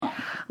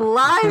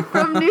Live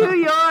from New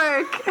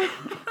York.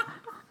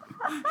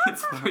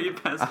 It's three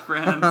best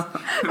friends who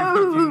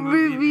Oh,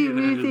 review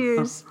movie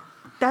theaters.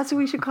 That's what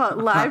we should call it.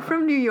 Live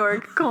from New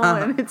York, :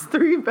 It's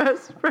three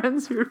best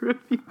friends who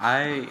review.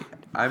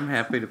 I'm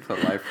happy to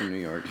put Live from New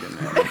York in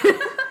there.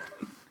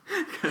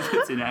 Because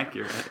it's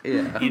inaccurate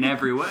Yeah. in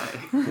every way.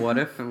 What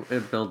if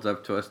it builds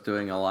up to us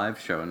doing a live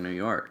show in New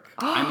York?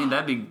 I mean,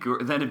 that'd be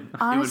then it would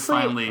Honestly,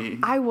 finally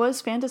I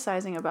was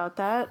fantasizing about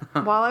that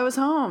while I was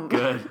home.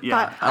 good.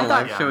 Yeah, I A thought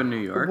live show in New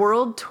York?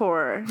 World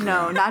tour.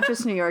 No, not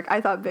just New York.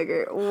 I thought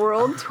bigger.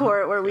 World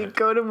tour where we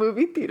go to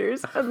movie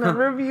theaters and then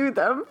review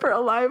them for a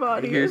live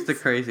audience. Here's the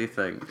crazy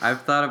thing.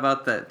 I've thought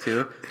about that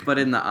too, but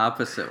in the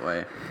opposite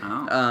way.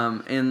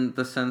 Oh. In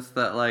the sense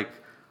that, like,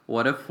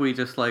 what if we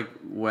just, like,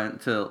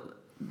 went to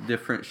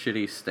different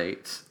shitty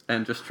states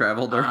and just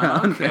traveled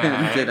around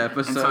and did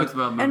episodes? And talked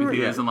about movie And-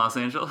 theaters in Los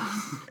Angeles.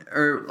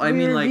 Or, I We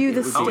mean, like... review the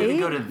it would be- Oh, we state?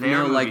 go to their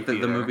movie like the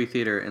theater. movie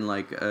theater in,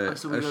 like, a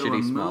So we go to shitty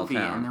a small movie,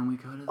 town. and then we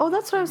go to. Oh,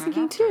 that's what I was thing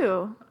thinking right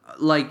after.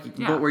 too. Like,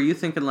 Yeah. but were you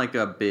thinking, like,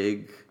 a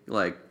big,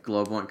 like,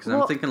 global one? Because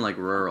Well- I'm thinking, like,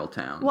 rural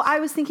towns. Well, I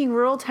was thinking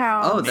rural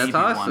towns. Oh, that's Maybe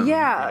awesome. one.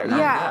 Yeah, Oh,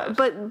 yeah,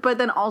 good. but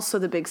then also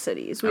the big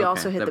cities. We Okay,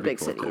 also hit the that'd be big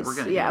cool, too. cities. We're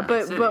gonna Yeah, hit the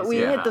but cities, we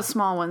yeah. hit the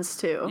small ones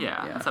too.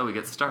 Yeah, Yeah. that's how we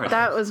get started.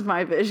 That was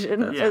my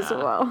vision Yeah. as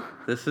well.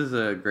 This is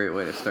a great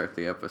way to start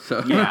the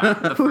episode. yeah,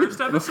 the first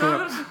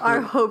episode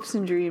Our hopes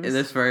and dreams.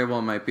 This very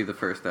well might be the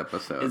first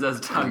episode. is us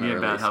on talking the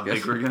about how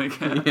release big we're gonna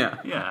get. Yeah.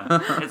 yeah.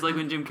 It's like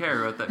when Jim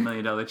Carrey wrote that $1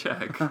 million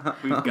check.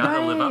 We've got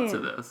to live up to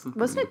Right. this.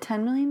 Wasn't it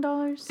 $10 million?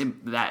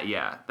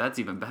 That's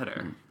even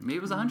better. Maybe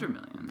it was $100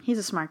 million. He's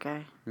a smart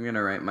guy. I'm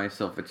gonna write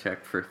myself a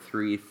check for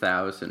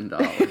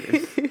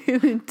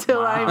 $3,000.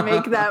 Until I Wow.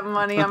 make that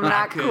money, I'm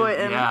not Could-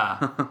 quitting.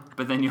 Yeah,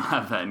 but then you'll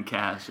have that in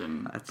cash,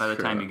 and That's by the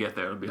time true. you get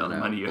there, it'll be all the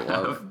No, money you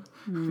blow have.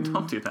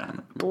 Don't do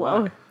that.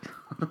 Blow.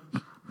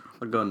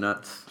 I'll go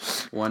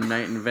nuts. One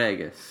night in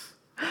Vegas.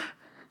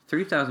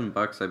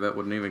 $3,000, I bet,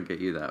 wouldn't even get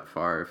you that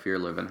far if you're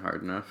living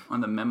hard enough.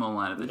 On the memo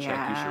line of the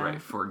check, you should Yeah.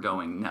 write "for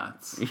going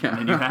nuts," Yeah. and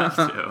then you have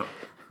to.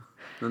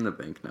 Then the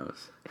bank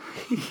knows.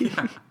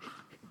 Yeah.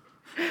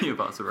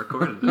 You've also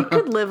recorded You it.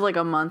 could live like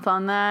a month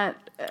on that.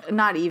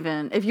 Not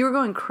even. If you were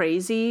going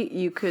crazy,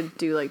 you could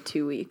do like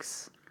 2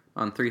 weeks.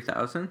 On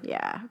 3,000?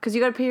 Yeah, because you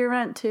got to pay your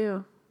rent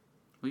too.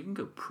 We can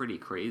go pretty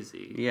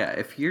crazy. Yeah,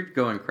 if you're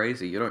going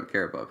crazy, you don't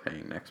care about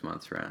paying next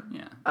month's rent.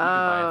 Yeah, you could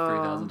buy a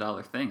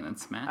 $3,000 thing and then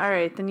smash All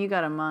right, then you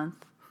got a month.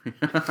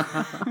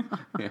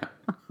 Yeah.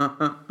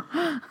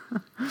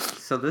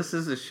 So this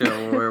is a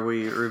show where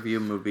we review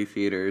movie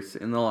theaters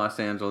in the Los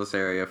Angeles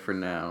area for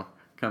now.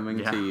 Coming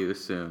Yeah. to you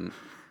soon.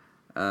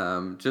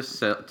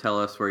 Just tell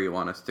us where you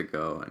want us to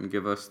go and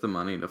give us the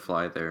money to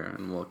fly there,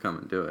 and we'll come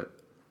and do it.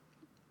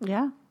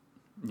 Yeah. it.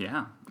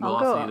 Yeah, we'll I'll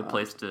also go- need a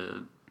place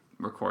to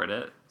record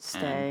it.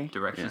 Stay. And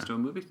directions Yeah. to a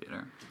movie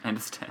theater. And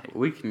to stay.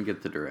 We can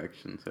get the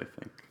directions, I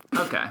think.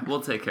 Okay,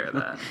 we'll take care of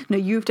that. No,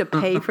 you have to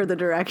pay for the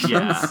directions.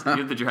 Yeah,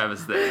 you have to drive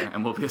us there,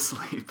 and we'll be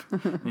asleep.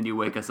 Then you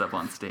wake us up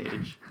on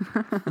stage.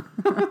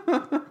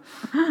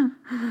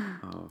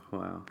 Oh,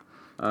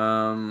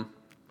 wow.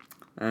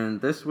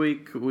 And this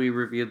week we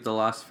reviewed The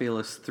Los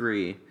Feliz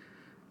 3.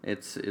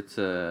 It's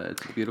a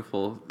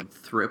beautiful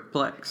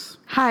thriplex.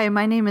 Hi,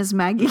 my name is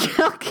Maggie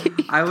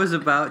Kelke. I was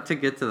about to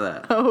get to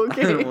that. Oh,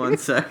 okay. In 1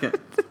 second.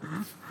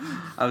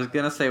 I was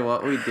gonna say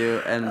what we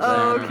do, and then,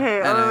 Okay,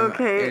 and I'm-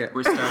 okay. yeah.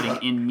 We're starting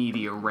in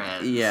media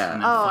res. Yeah.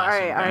 And Oh, then all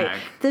flashing right, all right. back.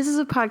 This is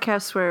a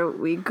podcast where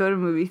we go to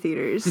movie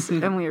theaters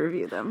and we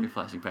review You're them.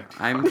 flashing back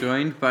to I'm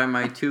joined by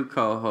my two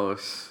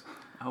co-hosts.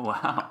 Oh,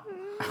 wow.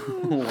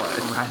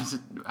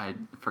 What? I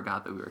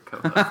forgot that we were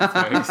co-hosts. It's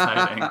very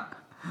exciting.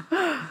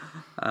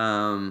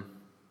 I'm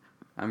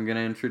gonna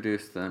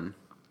introduce them,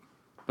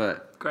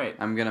 but Great.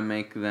 I'm gonna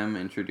make them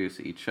introduce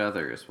each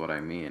other. Is what I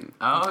mean.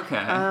 Oh,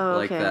 okay. Oh,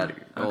 Like okay.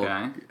 that old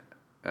Okay.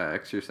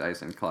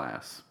 exercise in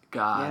class.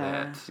 Got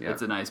Yeah. it. Yeah.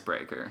 It's an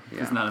icebreaker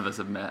because Yeah. none of us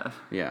have met.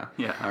 Yeah.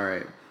 Yeah. All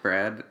right,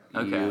 Brad.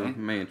 Okay. You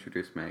may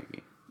introduce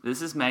Maggie.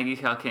 This is Maggie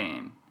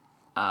Calcane.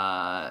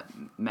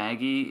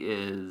 Maggie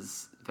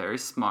is very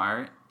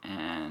smart,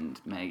 and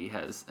Maggie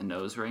has a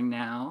nose ring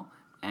now,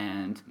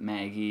 and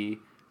Maggie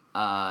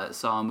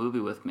saw a movie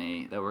with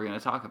me that we're going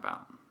to talk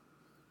about.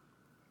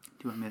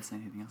 Do you want me to say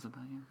anything else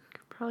about you?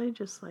 Probably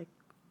just like,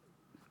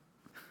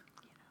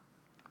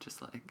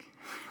 Just like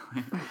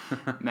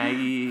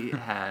Maggie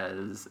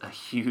has a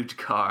huge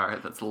car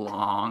that's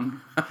long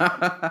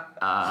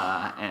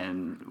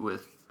and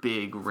with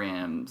big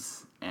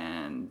rims,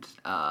 and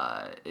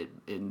it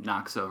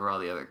knocks over all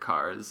the other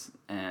cars,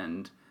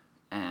 and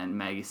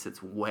Maggie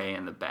sits way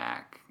in the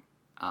back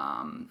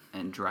and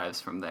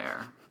drives from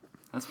there.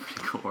 That's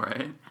pretty cool,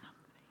 right?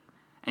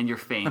 And you're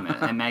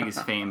famous, and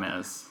Maggie's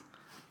famous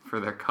for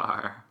their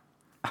car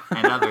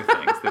and other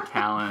things, their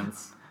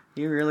talents.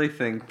 You really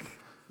think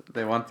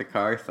they want the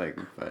car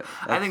thing, but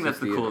I think that's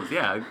just the you. coolest,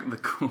 the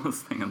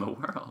coolest thing in the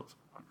world.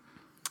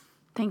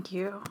 thank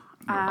you.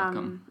 You're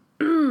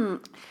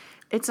welcome.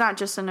 It's not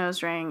just a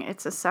nose ring,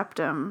 it's a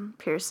septum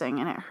piercing,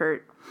 and it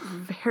hurt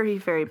very,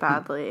 very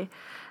badly.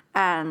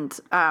 And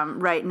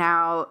right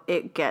now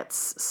it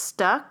gets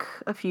stuck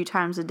a few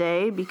times a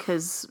day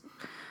because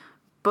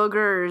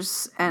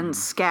boogers and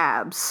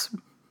scabs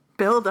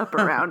build up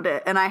around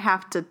it. And I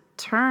have to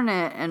turn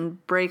it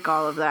and break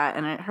all of that.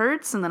 And it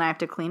hurts. And then I have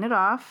to clean it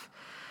off.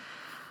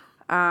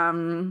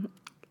 And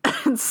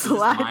Is this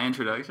slide. my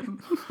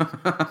introduction?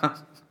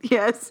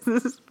 Yes,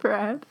 this is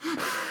Brad.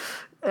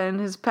 And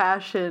his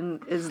passion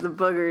is the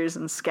boogers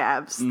and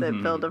scabs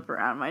that build up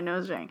around my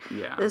nose ring.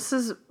 Yeah. This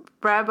is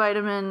Brad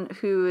Bideman,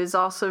 who is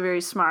also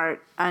very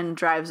smart and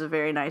drives a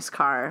very nice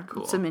car.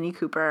 Cool. It's a Mini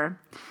Cooper.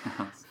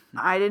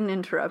 I didn't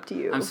interrupt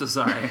you. I'm so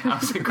sorry. I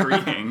was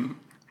agreeing.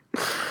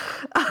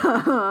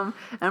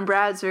 And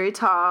Brad's very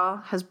tall,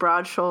 has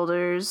broad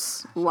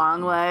shoulders,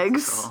 long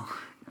legs. So,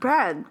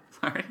 Brad,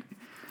 sorry.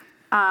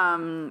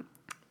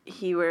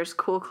 he wears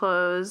cool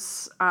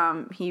clothes.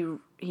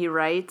 He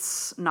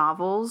writes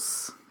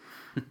novels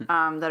that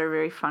are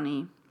very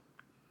funny.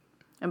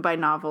 And by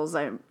novels,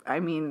 I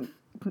mean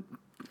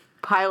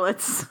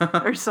pilots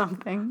or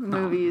something,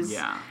 movies,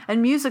 yeah.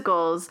 and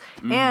musicals.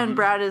 And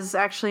Brad is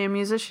actually a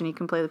musician. He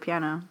can play the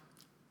piano.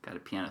 Got a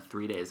piano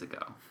 3 days ago.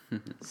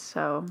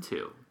 So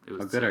 2. It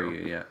was How good 2. are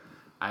you? Yeah,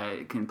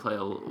 I can play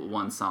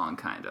one song,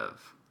 kind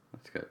of.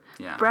 that's good.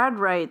 Yeah. Brad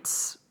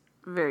writes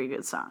very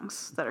good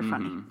songs that are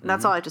funny.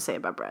 That's all I have to say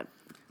about Brad.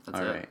 That's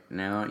All it. right,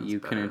 now you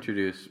can better.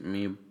 introduce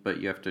me, but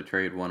you have to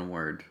trade one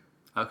word.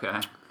 Okay.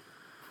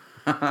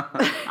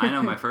 I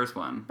know my first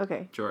one.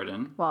 Okay.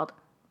 Jordan Wald.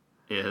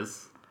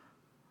 is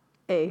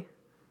A.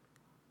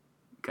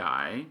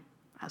 guy.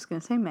 I was going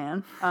to say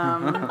man.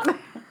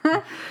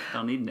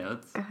 Don't need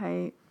notes.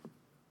 Guy.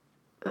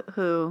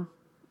 Who?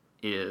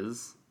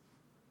 Is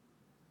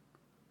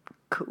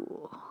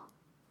Cool.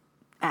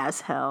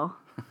 As hell.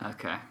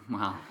 okay.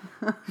 Well,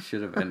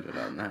 Should have ended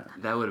on that.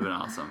 that would have been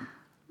awesome.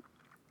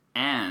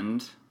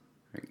 And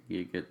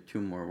You get 2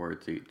 more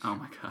words each. oh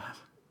my god,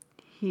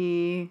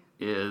 He.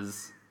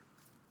 is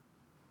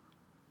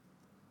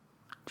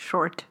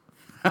Short.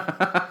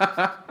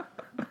 I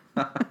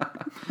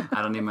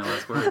don't need my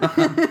last word.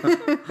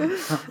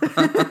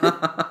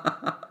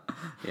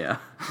 Yeah,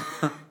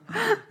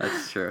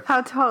 that's true.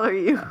 How tall are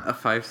you? A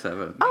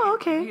 5'7". Oh,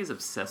 He okay. is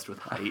obsessed with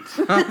height.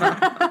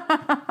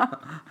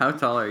 How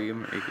tall are you,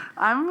 Maggie?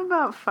 I'm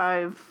about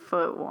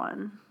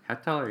 5'1". How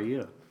tall are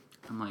you?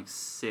 I'm like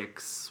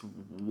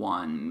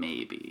 6'1",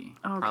 maybe.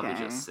 Probably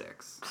Okay. just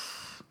 6.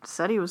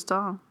 Said he was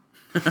tall.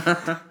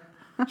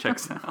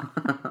 Checks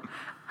out.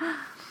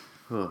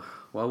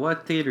 Well,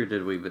 what theater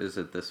did we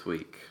visit this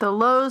week? The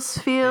Los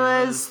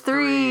Feliz Feliz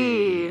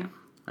 3.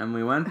 And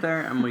we went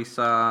there and we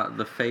saw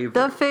The Favorite.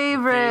 The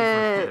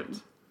favorite.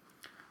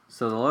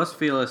 So the Los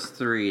Feliz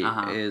 3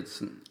 Uh-huh.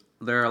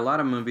 there are a lot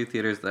of movie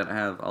theaters that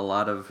have a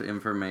lot of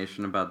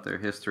information about their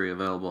history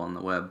available on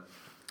the web.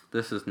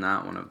 This is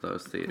not one of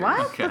those theaters. What?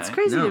 Okay. That's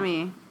crazy No. to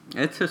me.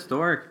 It's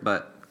historic,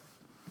 but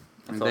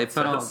That's all they it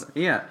put all says.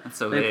 they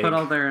so put vague.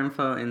 all their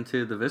info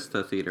into the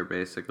Vista Theater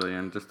basically,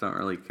 and just don't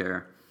really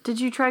care. Did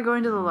you try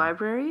going to the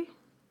library?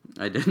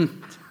 I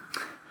didn't.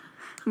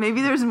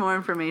 Maybe there's more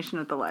information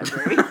at the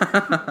library.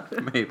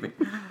 Maybe.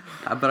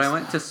 But I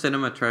went to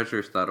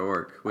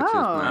cinematreasures.org, which is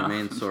my Oh.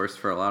 main source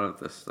for a lot of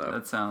this stuff.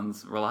 That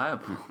sounds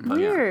reliable. But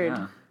Weird.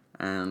 Yeah.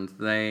 And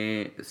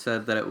they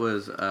said that it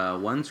was a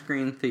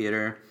one-screen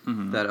theater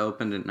that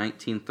opened in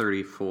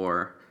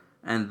 1934,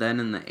 and then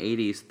in the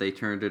 80s they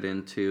turned it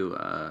into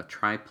a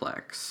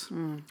triplex.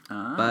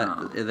 Oh.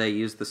 But they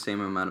used the same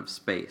amount of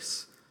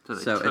space. So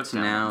they So took it's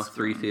down now one 3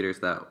 screen. theaters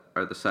that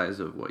are the size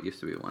of what used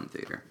to be one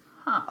theater.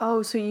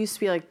 Oh, so it used to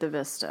be like the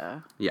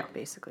Vista, Yeah,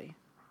 basically.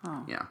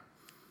 yeah.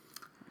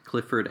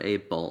 Clifford A.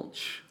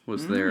 Bulch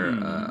was their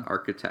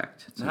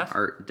architect. It's That's an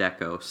Art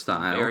Deco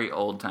style. Very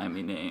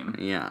old-timey name.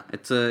 Yeah,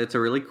 it's a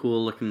really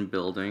cool looking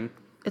building.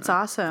 It's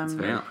awesome. It's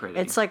very Yeah. pretty.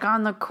 It's like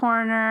on the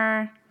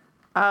corner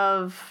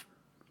of.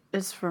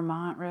 It's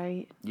Vermont,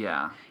 right?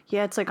 Yeah.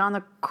 Yeah, it's like on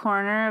the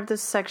corner of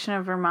this section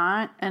of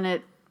Vermont,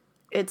 and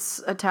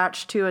it's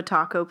attached to a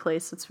taco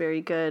place that's very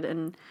good,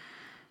 and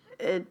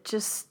it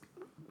just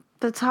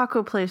the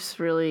taco place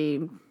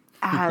really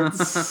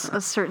adds a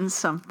certain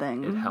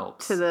something. It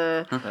helps. to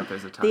the That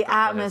there's a taco the place.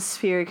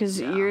 atmosphere because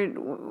Yeah.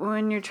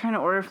 when you're trying to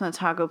order from the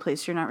taco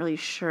place, you're not really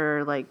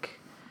sure like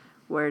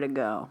where to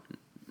go.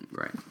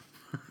 Right.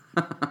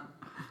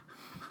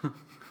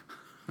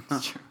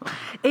 It's true.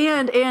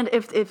 And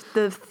if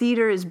the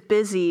theater is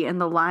busy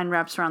and the line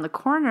wraps around the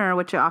corner,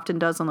 which it often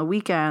does on the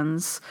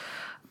weekends,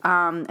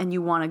 and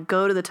you want to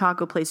go to the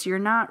taco place, you're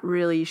not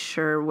really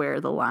sure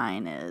where the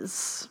line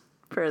is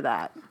for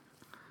that.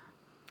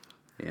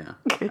 Yeah.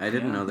 I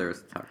didn't know there was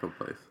a taco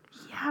place.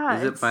 Yeah,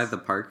 Is it by the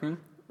parking?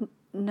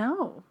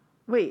 No,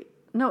 wait,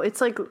 no.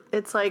 It's like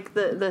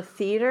the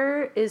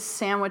theater is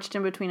sandwiched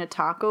in between a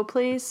taco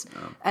place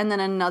and then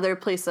another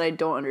place that I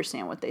don't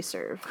understand what they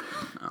serve.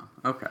 Oh,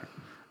 okay.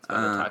 So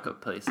the taco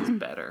place is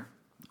better.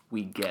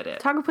 We get it.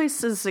 Taco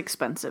place is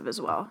expensive as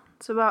well.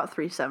 It's about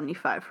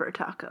 $3.75 for a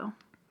taco,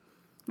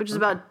 which is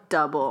about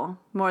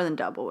more than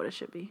double what it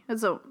should be.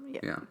 Yeah.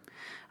 Yeah.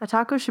 A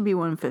taco should be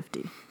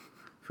 $1.50.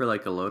 For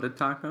like a loaded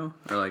taco?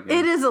 Or like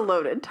It is a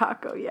loaded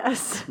taco,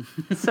 yes.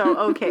 So,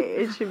 okay,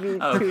 it should be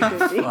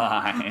 $2.50.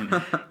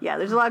 Fine. Yeah,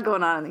 there's a lot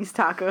going on in these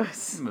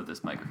tacos. Move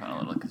this microphone a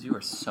little because you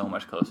are so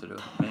much closer to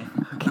me.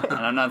 And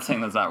I'm not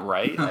saying that's not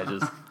right. I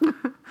just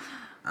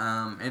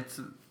It's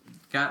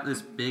got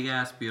this big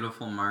ass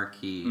beautiful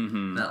marquee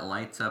that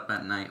lights up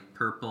at night,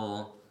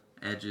 purple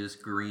edges,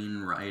 green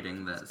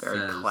writing that very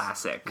says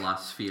classic.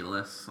 Las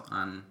Feliz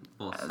on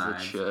both as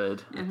sides. it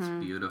should. It's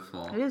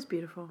beautiful. It is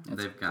beautiful.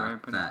 They've very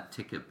got pretty. that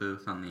ticket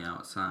booth on the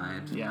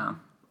outside. Yeah.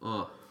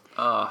 Oh,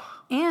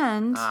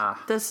 And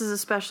this is a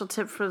special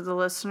tip for the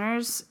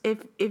listeners.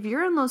 If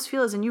you're in Los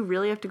Feliz and you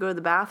really have to go to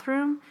the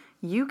bathroom,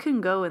 you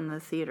can go in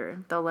the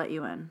theater. They'll let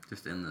you in.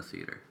 just in the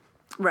theater.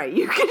 Right,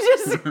 you can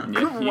just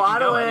you can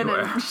waddle go in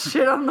anywhere. and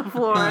shit on the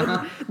floor.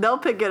 And they'll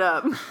pick it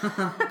up.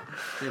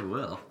 They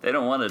will. They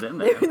don't want it in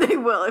there. They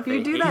will. If you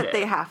They do hate that, it.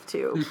 they have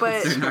to.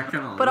 But They're not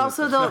gonna but leave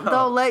also the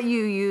they'll let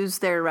you use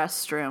their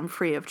restroom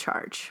free of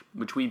charge.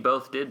 Which we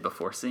both did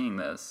before seeing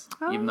this,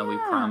 even though we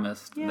yeah.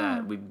 promised Yeah.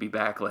 that we'd be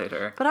back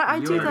later. But I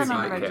You do already that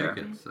on bought your regular.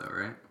 tickets, though,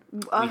 right?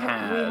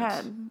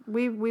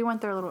 We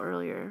went there a little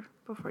earlier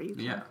before you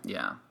came. Yeah.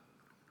 Yeah.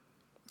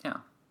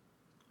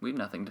 We have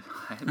nothing to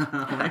hide.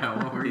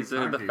 Yeah, what were you These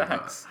are the talking about?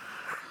 facts.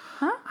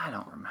 I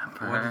don't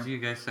remember. What did you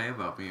guys say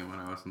about me when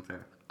I wasn't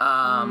there?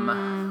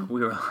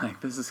 We were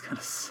like, this is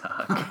gonna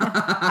suck.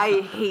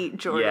 I hate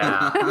Jordan.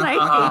 Yeah. And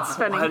I hate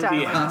spending Why did time he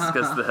with him. ask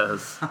us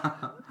this?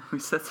 We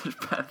said such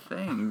bad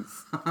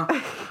things.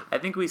 I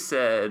think we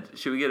said,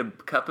 should we get a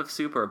cup of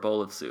soup or a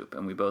bowl of soup?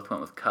 And we both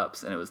went with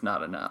cups, and it was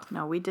not enough.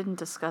 No, we didn't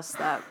discuss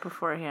that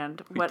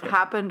beforehand. What did.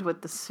 happened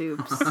with the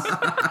soups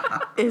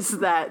is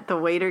that the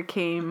waiter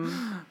came,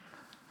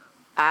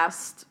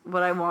 asked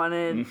what I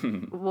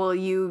wanted. Well,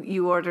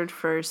 you ordered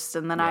first,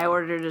 and then I Yeah.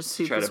 ordered a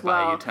soup Try to as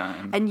buy well. you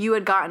time. And you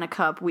had gotten a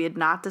cup. We had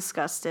not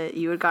discussed it.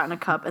 You had gotten a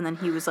cup, and then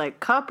he was like,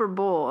 "Cup or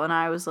bowl?" And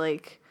I was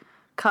like,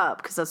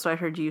 "Cup," because that's what I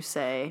heard you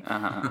say.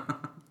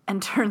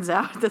 And turns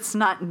out that's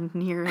not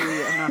nearly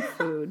enough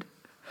food.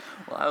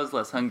 Well, I was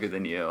less hungry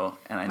than you,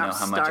 and I know I'm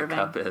how much a starving.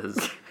 cup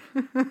is.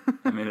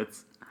 I mean,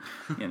 it's,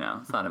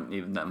 it's not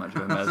even that much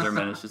of a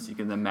measurement. It's just you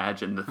can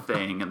imagine the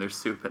thing, and there's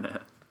soup in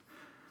it.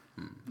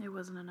 It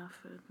wasn't enough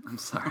food. I'm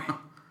sorry.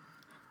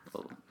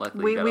 Well,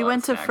 luckily got a We lot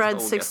went of to snacks, Fred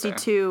but we'll get there.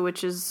 62,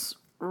 which is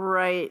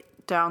right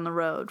down the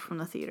road from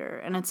the theater,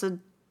 and it's a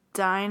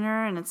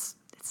diner, and it's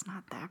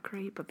not that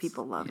great, but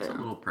people love It's it. a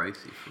little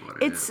pricey for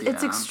what it is.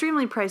 It's Yeah.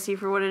 extremely pricey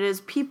for what it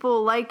is.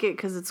 People like it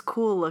because it's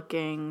cool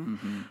looking,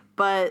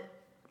 but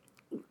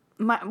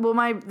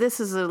this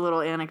is a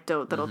little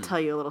anecdote that'll tell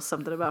you a little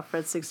something about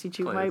Fred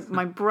 62. Please.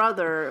 My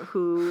brother,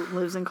 who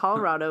lives in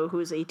Colorado, who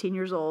is 18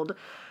 years old,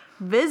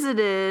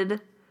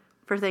 visited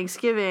for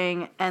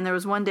Thanksgiving, and there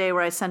was one day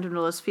where I sent him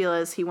to Los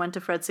Feliz. He went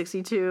to Fred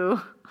 62,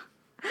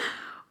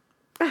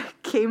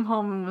 came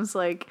home and was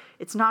like,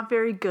 "It's not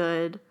very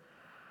good.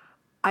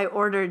 I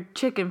ordered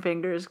chicken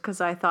fingers because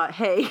I thought,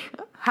 hey,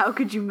 how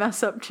could you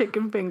mess up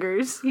chicken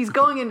fingers?" He's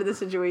going into the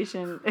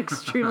situation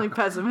extremely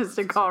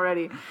pessimistic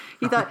already.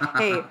 He thought,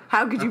 hey,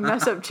 how could you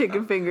mess up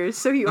chicken fingers?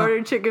 So he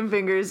ordered chicken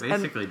fingers, and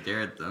Basically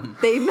dared them.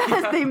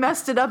 they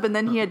messed it up, and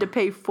then he had to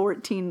pay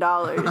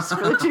 $14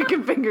 for the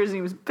chicken fingers, and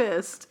he was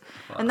pissed.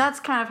 And that's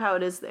kind of how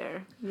it is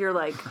there. You're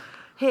like,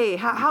 hey,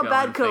 how Going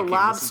bad could a thinking, this is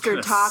lobster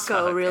gonna taco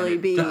suck, and really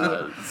it be?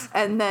 does.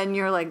 And then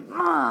you're like, oh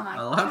my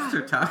A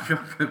lobster taco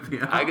could be.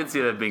 I could see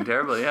that being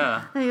terrible,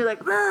 yeah. And you're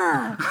like,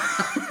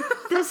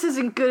 this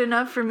isn't good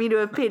enough for me to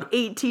have paid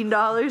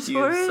 $18 You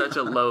for have it. such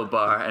a low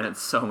bar, and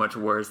it's so much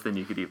worse than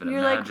you could even You're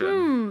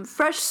imagine. like,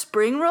 fresh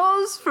spring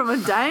rolls from a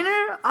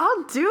diner?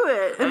 I'll do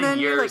it. And then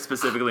you're you're like,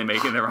 specifically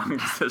making the wrong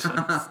decisions.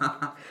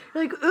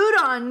 you're like,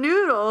 udon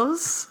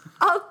noodles?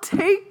 I'll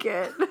take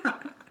it.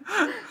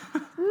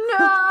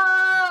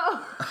 No!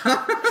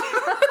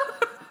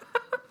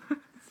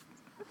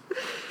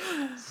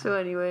 So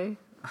anyway,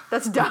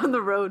 that's down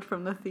the road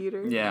from the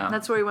theater. Yeah,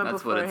 That's where we went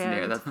that's what it's beforehand.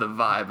 near. That's the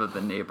vibe of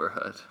the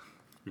neighborhood.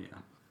 Yeah.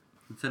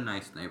 It's a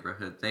nice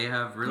neighborhood. They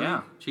have really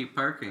Yeah. cheap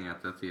parking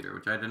at the theater,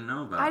 which I didn't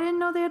know about. I didn't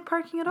know they had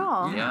parking at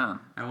all. Yeah.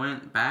 I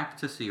went back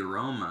to see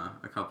Roma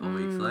a couple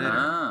weeks later.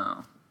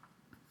 Oh.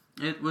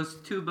 It was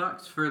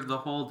 $2 for the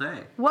whole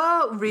day.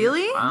 Whoa,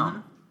 really?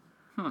 Wow.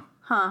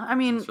 Huh. I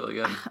mean, It's really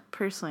good.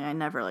 personally, I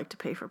never like to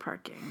pay for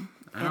parking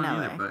I in don't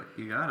LA. either, but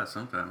you gotta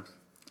sometimes.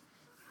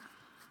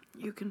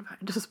 You can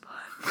find a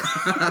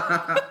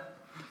spot.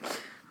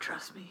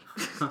 Trust me.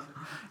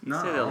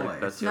 Not Say that like always.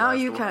 that's your No, last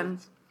you words. can.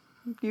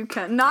 You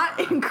can. Not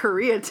in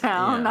Koreatown,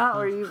 Yeah. not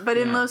where you, but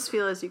in Yeah. Los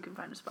Feliz, you can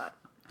find a spot.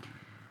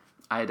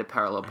 I had to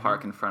parallel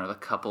park in front of a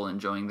couple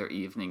enjoying their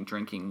evening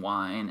drinking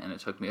wine, and it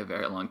took me a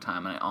very long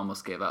time, and I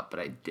almost gave up, but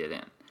I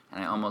didn't.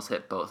 And I almost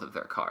hit both of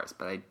their cars,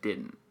 but I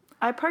didn't.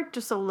 I parked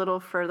just a little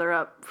further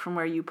up from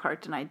where you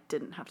parked, and I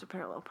didn't have to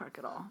parallel park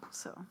at all.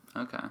 So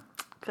Okay.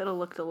 could have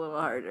looked a little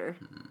harder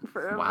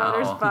for a Wow.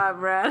 better spot,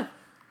 Brad.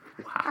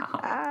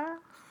 Wow.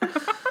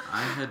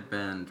 I had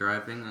been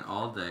driving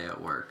all day at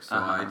work, so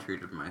I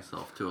treated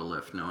myself to a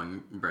Lyft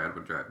knowing Brad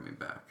would drive me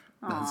back.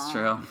 That's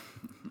true.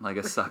 Like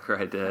a sucker,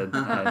 I did.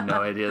 I had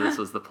no idea this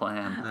was the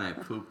plan. And I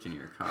pooped in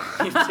your car.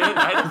 You did?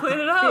 I had to clean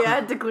it up. He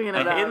had to clean it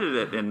up. I hated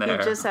it in there.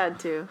 He just had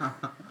to.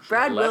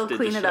 Brad will left it to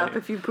clean it up shave.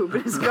 if you poop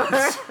in his car.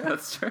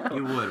 That's true.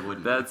 You would,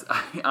 wouldn't That's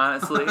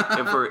honestly,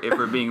 if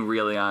we're being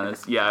really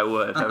honest, yeah, I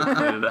would. I would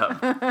clean it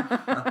up.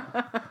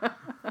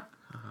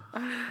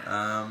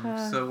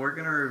 you? So we're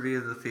going to review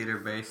the theater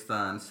based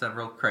on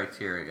several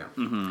criteria.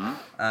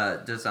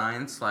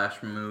 Design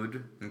 /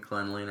 mood and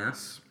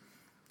cleanliness.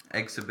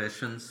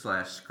 Exhibition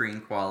 /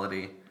 screen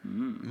quality.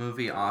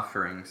 Movie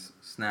offerings.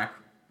 Snack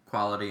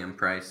quality and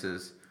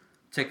prices.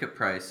 Ticket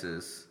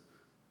prices.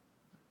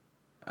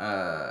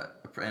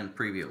 And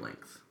preview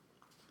length.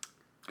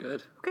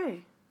 Good.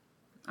 Okay.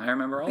 I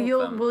remember all of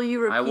them. Will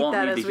you repeat I won't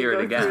that need as to we hear go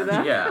it again. through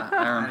that? Yeah,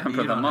 I remember You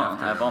them don't all. have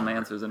to. I have all my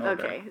answers in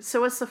order. Okay,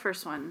 so what's the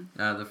first one?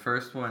 The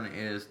first one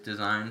is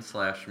design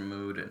 /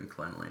 mood and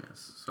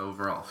cleanliness. So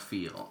overall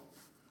feel.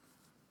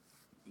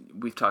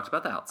 We've talked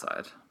about the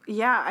outside.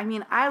 Yeah, I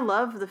mean, I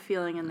love the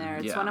feeling in there.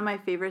 It's Yeah. one of my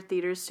favorite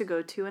theaters to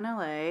go to in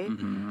LA.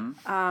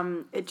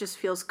 It just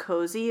feels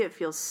cozy. It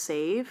feels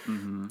safe.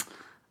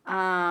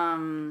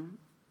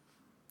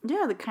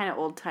 Yeah, the kind of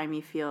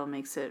old-timey feel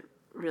makes it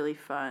really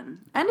fun.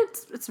 And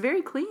it's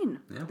very clean.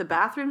 Yeah. The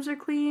bathrooms are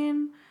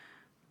clean.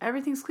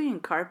 Everything's clean.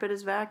 Carpet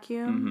is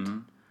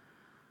vacuumed.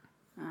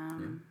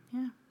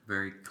 Yeah.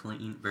 Very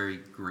clean, very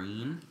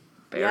green.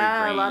 Very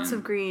yeah, green. lots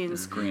of greens.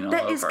 Just green all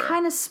That over. is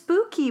kind of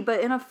spooky, but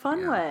in a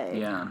fun Yeah. way.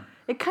 Yeah,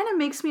 It kind of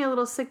makes me a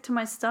little sick to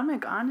my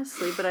stomach,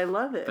 honestly, but I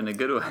love it. in a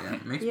good way. Yeah,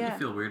 it makes Yeah. me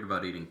feel weird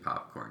about eating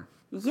popcorn.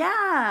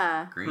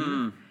 Yeah.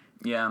 Green.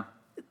 Yeah.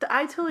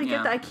 I totally Yeah.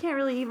 get that. I can't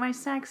really eat my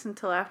snacks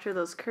until after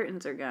those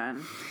curtains are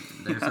gone.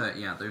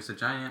 There's a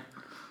giant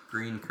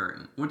green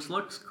curtain, which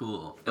looks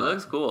cool. It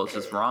looks cool. It's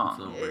just wrong. It's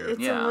a little weird. It's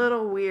Yeah. a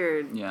little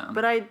weird. Yeah.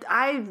 But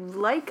I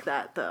like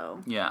that,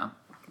 though. Yeah.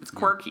 It's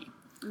quirky.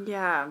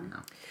 Yeah.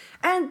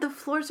 And the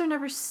floors are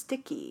never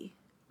sticky.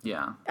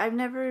 Yeah. I've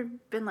never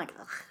been like,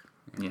 ugh.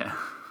 Yeah.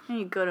 And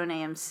you go to an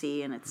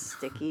AMC and it's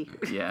sticky.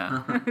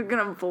 Yeah. You're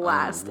going to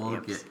blast We'll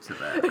AMC. get to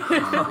that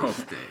one of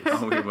these days.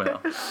 Oh, we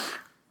will.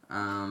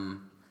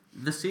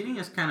 The seating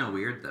is kind of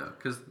weird though,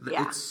 because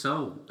Yeah. it's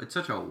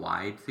such a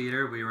wide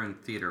theater. We were in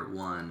theater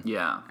 1.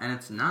 Yeah. And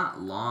it's not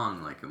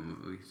long like a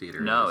movie theater.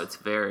 No, is. it's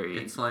very.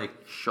 It's like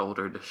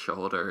shoulder to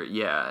shoulder.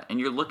 Yeah, and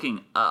you're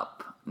looking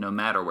up no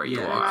matter where you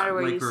yeah, No matter are,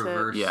 where like you sit.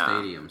 reverse Yeah.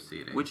 stadium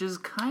seating. which is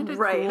kind of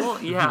Right. cool.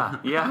 Yeah.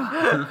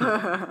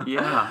 Yeah.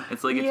 Yeah.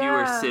 It's like if you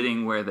were Yeah.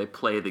 sitting where they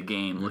play the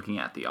game, looking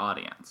at the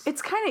audience.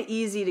 It's kind of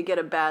easy to get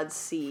a bad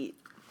seat.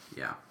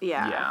 yeah.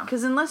 Yeah. Yeah.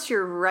 Because unless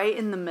you're right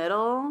in the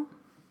middle,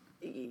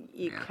 you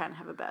Yeah. can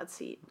have a bad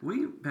seat.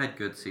 We had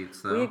good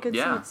seats though. We had good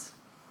Yeah. seats.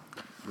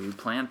 We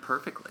planned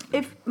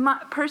perfectly.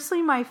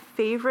 Personally, my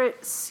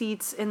favorite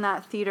seats in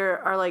that theater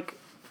are like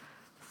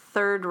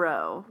third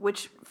row,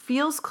 which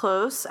feels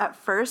close at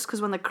first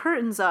because when the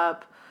curtain's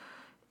up,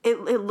 it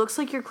looks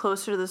like you're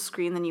closer to the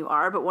screen than you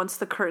are. But once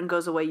the curtain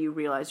goes away, you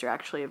realize you're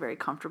actually a very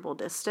comfortable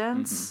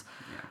distance.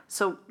 Yeah.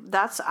 So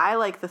I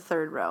like the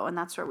third row, and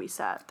that's where we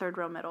sat, third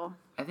row middle.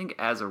 I think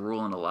as a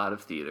rule in a lot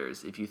of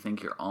theaters, if you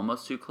think you're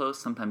almost too close,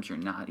 sometimes you're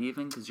not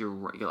even because you're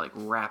like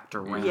wrapped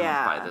around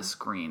Yeah, by the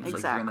screen. It's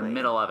like you're in the exactly.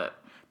 middle of it.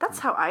 That's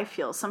how I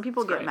feel. Some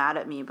people get great. mad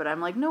at me, but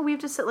I'm like, no, we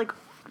have to sit like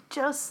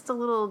just a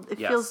little. It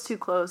Yes. feels too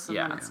close, and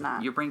Yeah, then it's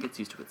not. your brain gets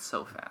used to it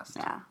so fast.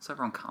 Yeah. So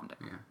everyone calm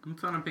down. Yeah.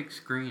 It's on a big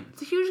screen.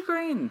 It's a huge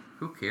screen.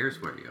 Who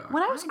cares where you are?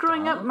 When I was I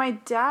growing up, don't. my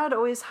dad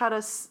always had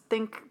us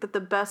think that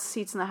the best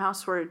seats in the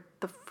house were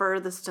the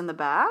furthest in the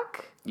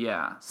back.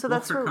 Yeah. So Well,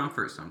 that's for where,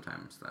 comfort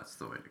sometimes that's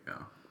the way to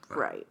go. But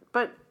right.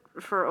 But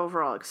for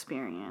overall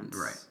experience,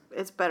 Right.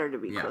 it's better to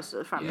be Yeah. close to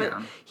the front. Yeah.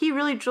 But he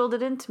really drilled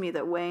it into me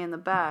that way in the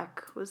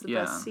back was the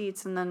Yeah. best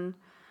seats, and then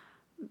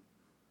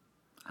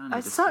I don't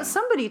need to see.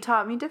 somebody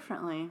taught me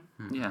differently.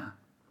 Yeah.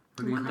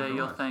 Who do you One think day it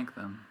you'll was? thank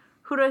them.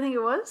 Who do I think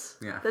it was?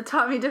 Yeah. That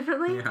taught me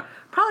differently? Yeah.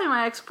 Probably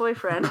my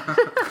ex-boyfriend,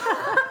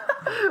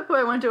 who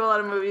I went to a lot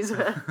of movies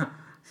with.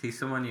 Is he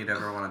someone you'd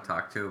ever want to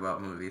talk to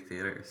about movie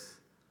theaters?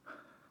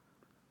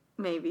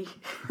 Maybe.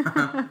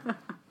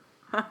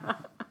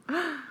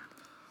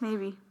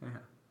 Maybe.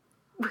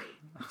 Yeah.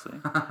 Let's see.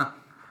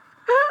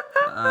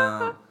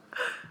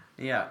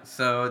 Yeah,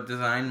 so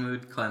design,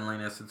 mood,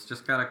 cleanliness. It's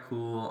just got a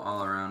cool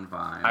all-around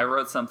vibe. I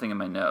wrote something in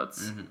my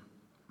notes, and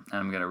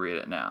I'm going to read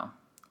it now.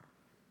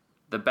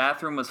 The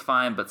bathroom was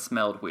fine, but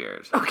smelled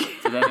weird. Okay.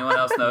 Did anyone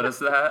else notice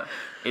that?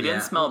 It Yeah.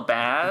 didn't smell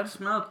bad. It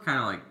smelled kind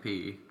of like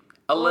pee.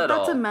 A Well, little,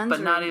 that's a men's but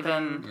not room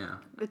even... Yeah.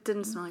 It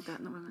didn't smell like that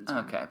in the women's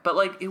room. Okay, but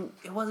like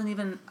it wasn't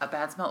even a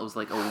bad smell. It was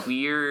like a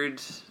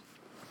weird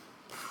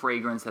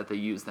fragrance that they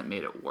used that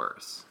made it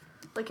worse.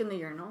 Like in the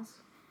urinals?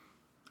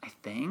 I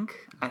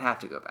think I'd have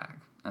to go back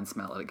and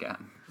smell it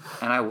again,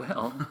 and I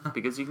will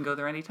because you can go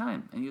there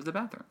anytime and use the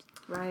bathrooms.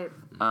 Right.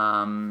 This But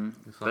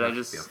will I have to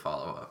just be a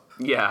follow-up.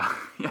 yeah,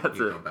 it's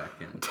You a go back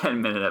in.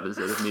 10-minute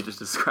episode of me just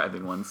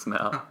describing one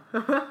smell.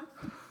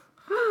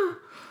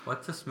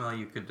 What's a smell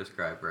you could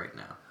describe right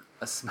now?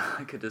 A smell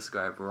I could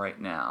describe right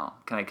now.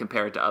 Can I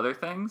compare it to other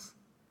things?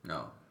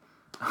 No.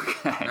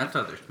 Okay. That's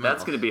other smells.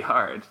 That's going to be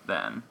hard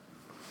then.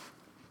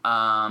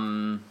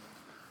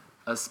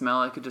 A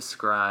smell I could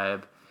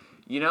describe.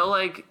 You know,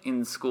 like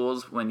in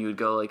schools when you would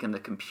go like in the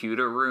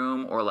computer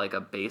room or like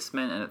a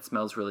basement and it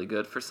smells really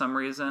good for some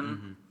reason?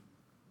 Mm-hmm.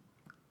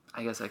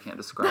 I guess I can't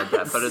describe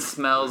that, but it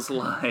smells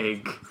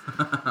like...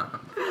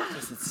 What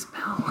does it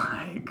smell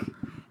like?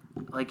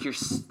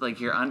 Like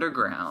you're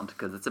underground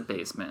because it's a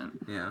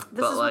basement. Yeah.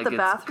 This But is like what the it's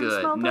bathroom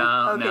good. smelled No,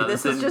 like? no, Okay,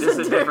 this is this just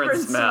is a a different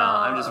different smell.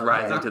 I'm just smell.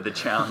 rising Okay. to the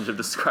challenge of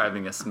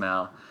describing a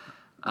smell.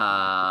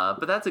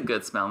 But that's a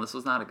good smell. And this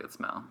was not a good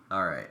smell.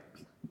 All right.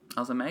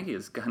 Also, Maggie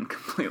has gone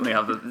completely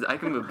out of the... I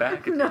can move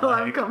back if No, you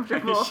like. I'm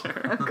comfortable. Are you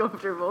sure? I'm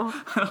comfortable.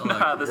 I don't know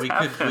how this we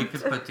happened.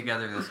 could put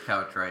together this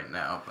couch right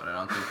now, but I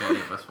don't think any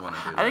of us want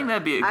to do that. I think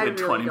that'd be a I good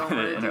really don't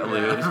 20-minute wanna do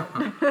interlude.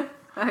 that.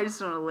 I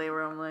just want to lay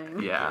where I'm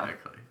laying. Yeah,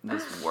 Exactly.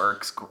 this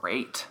works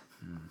great.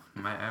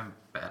 I have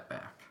bad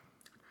back.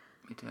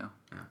 Me too.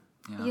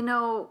 Yeah. You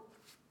know,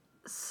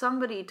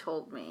 somebody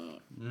told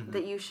me Mm-hmm.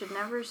 that you should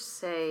never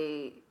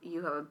say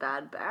you have a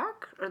bad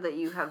back or that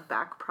you have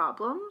back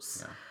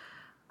problems. Yeah.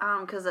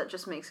 Because that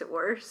just makes it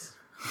worse.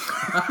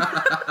 How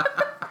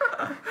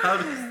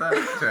does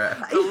that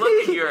track? The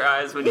look in your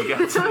eyes when you get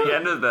to the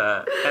end of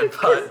that and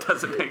thought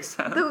doesn't make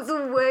sense.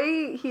 The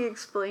way he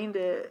explained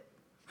it,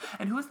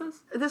 And who is this?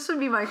 this would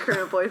be my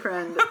current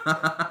boyfriend,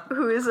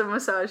 who is a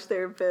massage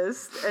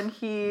therapist, and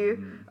he,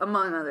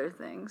 among other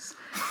things,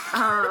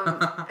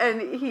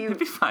 and he, It'd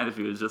be fine if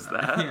he was just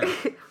that.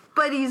 Yeah.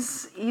 but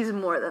he's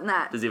more than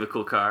that. Does he have a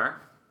cool car?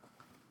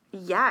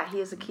 Yeah, he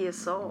has a Kia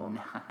Soul,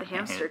 the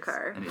hamster Nice.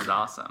 car. And he's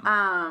awesome.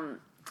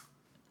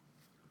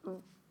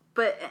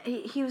 But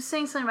he was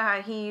saying something about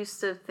how he used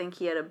to think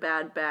he had a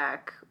bad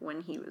back when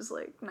he was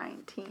like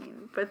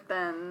 19. But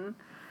then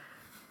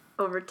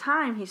over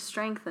time he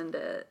strengthened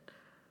it.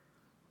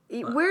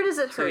 Where does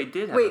it hurt? So he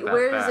did have Wait, a bad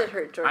where back. does it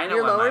hurt, Jordan? I know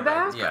Your why my lower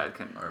back is back?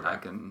 Yeah. bad. Lower I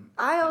back. can.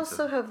 I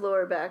also have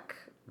lower back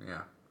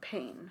Yeah.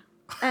 pain.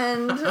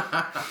 And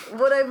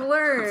what I've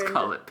Let's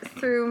call learned it pain.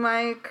 through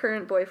my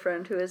current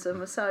boyfriend, who is a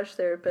massage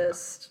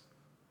therapist,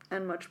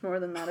 and much more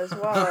than that as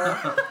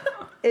well,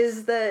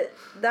 is that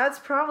that's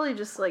probably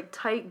just like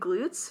tight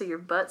glutes, so your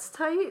butt's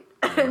tight,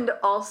 and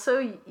also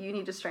you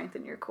need to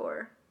strengthen your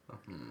core.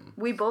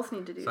 We both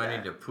need to do So that. I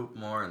need to poop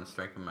more and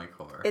strengthen my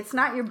core. It's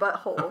not your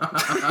butthole.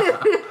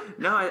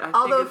 No, I think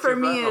Although it's for your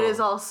me it butthole. is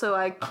also,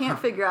 I can't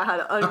figure out how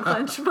to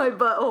unclench my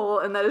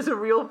butthole, and that is a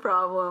real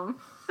problem.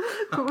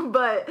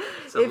 But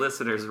So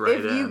listeners, write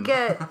if in. you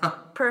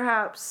get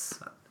perhaps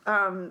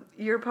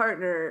your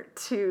partner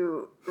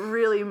to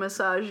really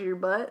massage your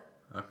butt,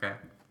 Okay.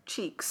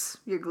 cheeks,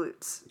 your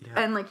glutes, Yeah.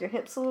 and like your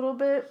hips a little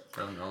bit,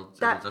 So it'll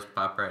That- just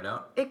pop right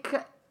out.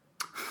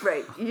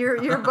 right, your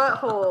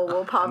butthole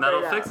will pop And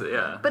that'll right fix out. it,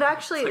 yeah. But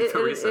actually, It's like the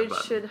it reset it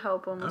button. should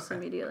help almost Okay.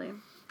 immediately.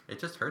 It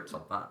just hurts a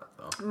lot,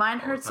 though. Mine All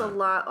the hurts a time.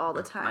 lot all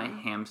the My time.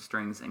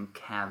 hamstrings and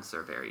calves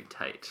are very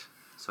tight,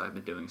 so I've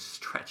been doing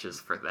stretches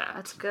for that.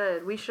 That's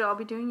good. We should all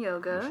be doing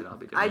yoga. We should all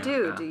be doing I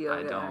yoga. do yoga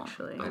I don't,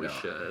 actually. but we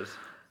should.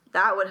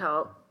 That would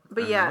help.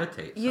 But And yeah,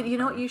 meditate you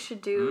know what sometimes. you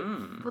should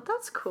do? Well,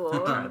 that's cool.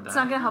 Try It's that,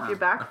 not gonna help yeah. your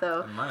back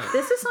though. It might.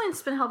 This is something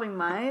that's been helping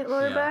my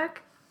lower Yeah.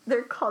 back.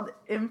 They're called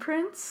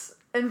imprints,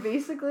 and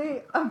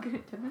basically, I'm gonna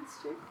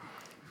demonstrate.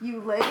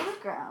 You lay on the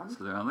ground,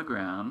 So they're on the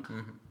ground.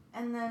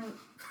 and then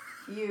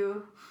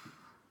you.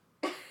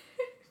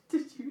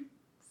 Did you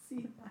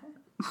see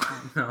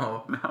that?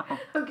 No. No.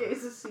 Okay,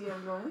 so see,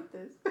 I'm going like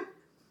this.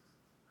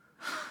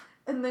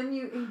 And then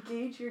you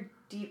engage your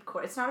deep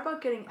core. It's not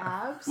about getting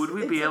abs. Would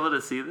we be able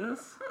to see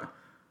this?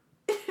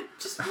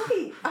 Just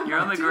wait. You're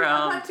on the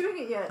ground. I'm not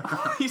doing it yet.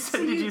 You said,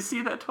 So did you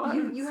see that twice?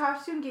 You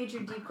have to engage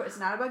your deep core. It's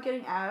not about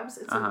getting abs.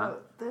 It's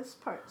about this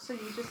part. So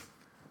you just...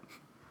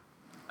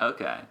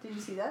 Okay. Did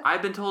you see that?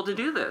 I've been told to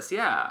do this,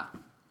 yeah.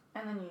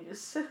 And then you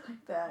just sit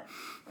like that.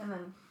 And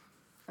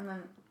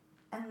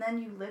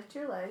then you lift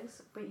your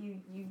legs, but you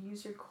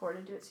use your core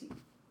to do it. So you...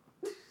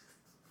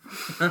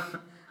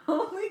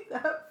 Only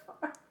that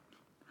far.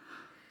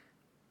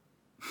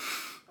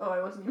 Oh,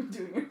 I wasn't even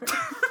doing it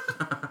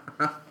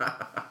right.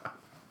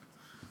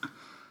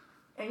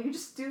 And you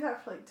just do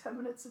that for like 10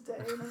 minutes a day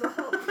and it'll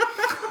help.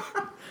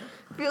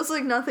 Feels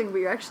like nothing, but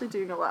you're actually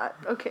doing a lot.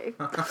 Okay.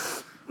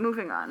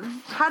 Moving on.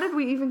 How did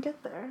we even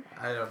get there?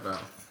 I don't know.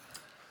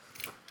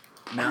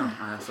 No,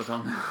 I also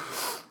don't know.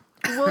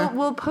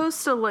 We'll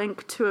post a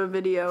link to a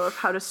video of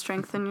how to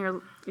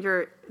strengthen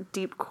your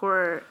deep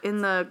core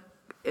in the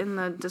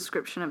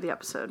description of the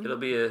episode. It'll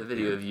be a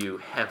video of you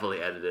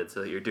heavily edited so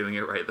that you're doing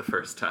it right the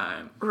first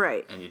time.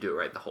 Right. And you do it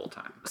right the whole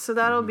time. So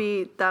that'll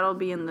be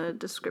in the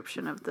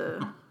description of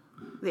the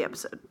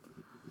episode.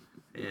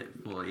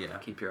 Well, yeah.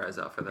 Keep your eyes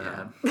out for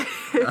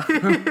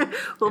that.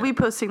 We'll be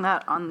posting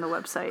that on the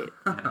website.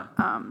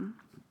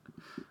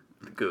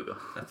 Google,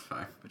 That's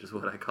fine. which is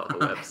what I call the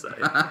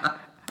website.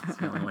 It's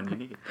the only one you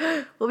need.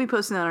 We'll be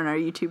posting that on our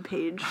YouTube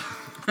page.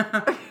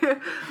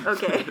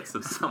 Okay.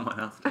 So someone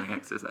else doing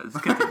exercise.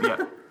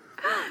 Continue.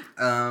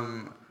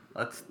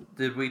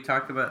 Did we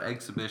talk about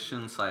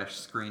exhibition /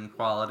 screen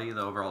quality,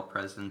 the overall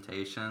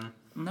presentation?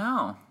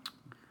 No.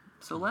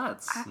 So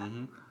let's.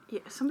 Yeah,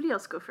 somebody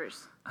else go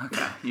first.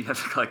 Okay, you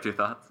have to collect your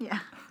thoughts. Yeah.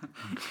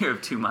 You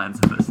have 2 minds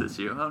on this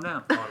issue. Oh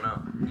no. Oh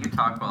no. You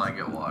talk while I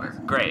get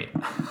water. Great.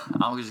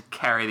 I'll just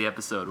carry the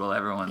episode while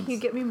everyone's... Can you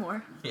get me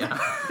more? Yeah.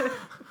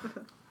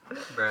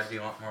 Brad, do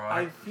you want more water?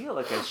 I feel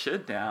like I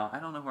should now. I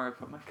don't know where I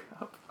put my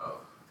cup.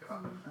 Oh,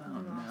 God. Oh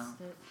no.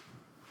 Lost it.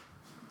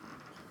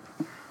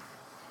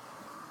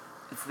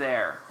 It's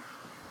there.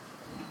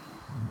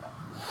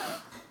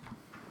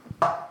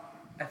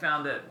 I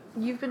found it.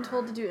 You've been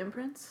told to do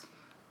imprints?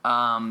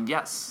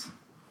 Yes.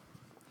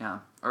 Yeah.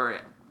 Or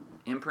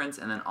imprints,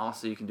 and then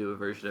also you can do a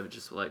version of it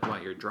just like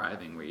while you're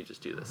driving where you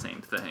just do the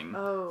same thing.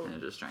 Oh. And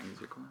it just strangles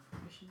your core.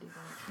 We should do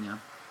that. Yeah.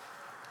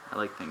 I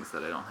like things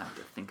that I don't have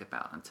to think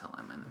about until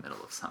I'm in the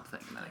middle of something,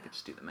 and then I can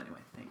just do them anyway.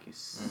 Thank you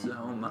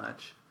so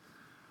much.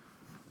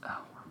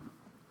 Oh.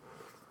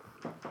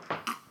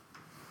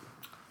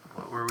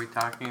 What were we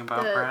talking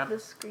about, Brad? The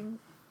screen.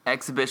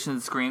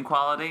 Exhibition screen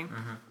quality.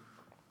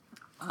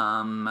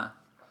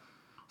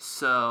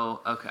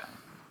 So, okay.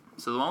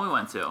 So the one we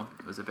went to,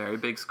 it was a very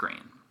big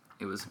screen.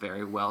 It was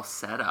very well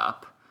set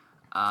up.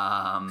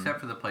 Except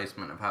for the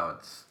placement of how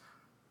it's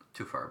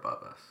too far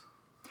above us.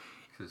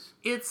 Because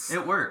It's...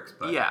 it works,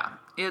 but... Yeah,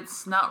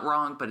 it's not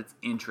wrong, but it's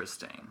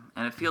interesting.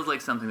 And it feels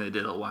like something they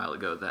did a while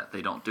ago that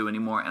they don't do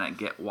anymore, and I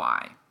get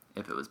why,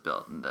 if it was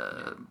built in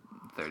the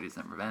 30s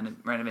and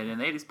renovated in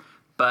the 80s.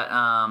 But,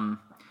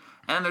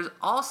 and there's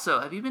also,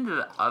 have you been to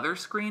the other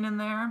screen in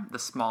there? The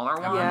smaller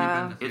one?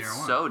 Yeah. Only been to It's theater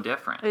one. so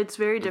different. It's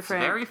very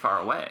different. It's very far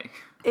away.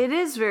 It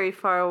is very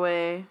far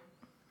away.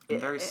 And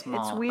very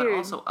small, it's but weird.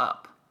 also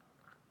up.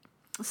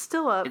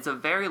 Still up. It's a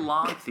very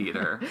long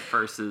theater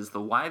versus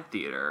the wide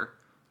theater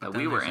that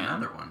Then we were there's in.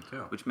 another one, too.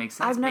 Which makes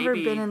sense. I've never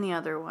Maybe, been in the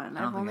other one.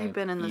 I don't I've think only I've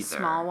been in the either.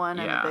 small one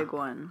and Yeah. the big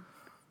one.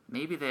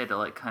 Maybe they had to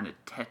like kind of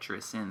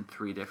Tetris in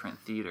 3 different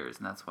theaters,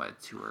 and that's why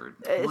it's toured.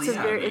 It's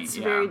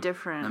yeah. very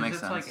different. That makes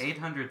It's sense. like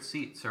 800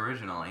 seats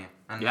originally,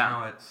 and Yeah.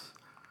 now it's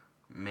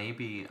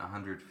maybe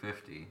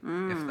 150,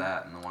 Mm. if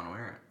that, in the one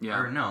we're in. Yeah.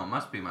 Or no, it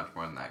must be much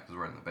more than that, because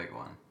we're in the big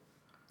one.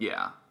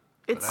 Yeah,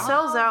 It But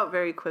sells out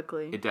very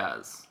quickly it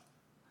does.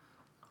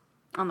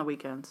 on the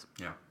weekends.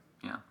 Yeah.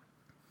 Yeah,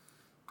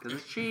 because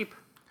it's cheap.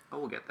 But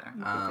we'll get there.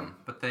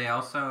 But they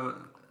also,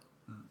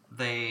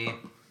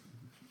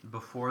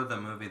 before the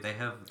movie, they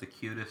have the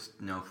cutest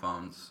no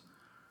phones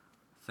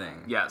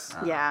thing. Yes.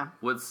 Yeah.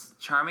 What's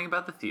charming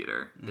about the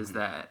theater is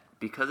that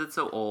because it's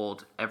so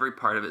old, every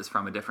part of it is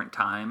from a different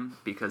time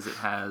because it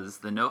has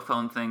the no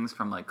phone things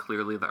from like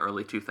clearly the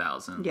early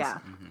 2000s. Yeah.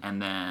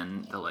 And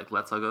then the like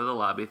let's all go to the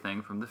lobby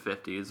thing from the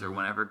 50s or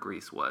whenever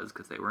Greece was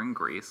because they were in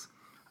Greece.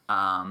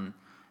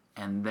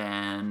 And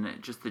then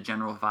just the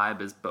general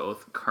vibe is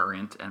both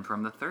current and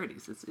from the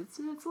 30s. It's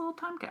a little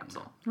time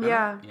capsule.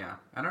 Yeah. Yeah.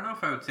 I don't know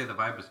if I would say the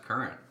vibe is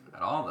current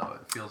at all, though.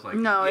 It feels like...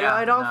 No, Yeah,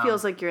 it all no.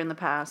 feels like you're in the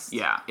past.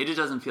 Yeah, it just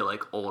doesn't feel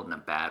like old in a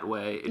bad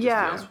way. It just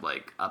Yeah. feels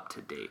like up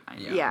to date. I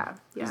know. Yeah.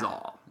 Is Yeah.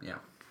 all. Yeah.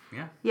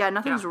 Yeah. Yeah,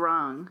 nothing's Yeah.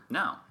 wrong.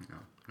 No. No,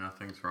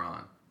 nothing's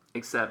wrong.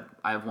 Except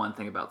I have one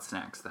thing about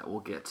snacks that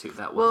we'll get to.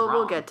 That was Well, wrong.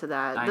 we'll get to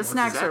that. I The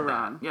snacks said are that.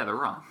 wrong. Yeah, they're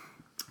wrong.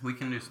 We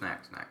can do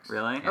snacks next.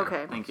 Really? Yeah,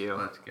 Okay. Thank you.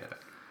 Let's get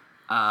it.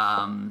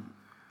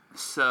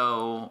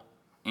 So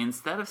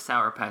instead of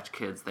Sour Patch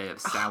Kids, they have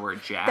Sour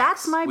Jacks.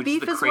 That's my which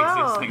beef is the as craziest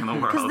well. thing in the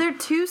world. Because they're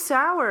too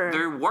sour.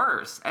 They're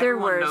worse. They're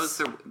Everyone worse.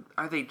 knows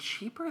are they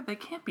cheaper? They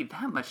can't be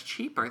that much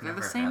cheaper. They're the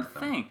Never same had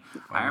them. thing.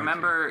 Why I would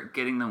remember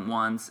getting them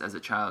once as a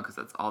child because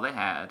that's all they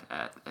had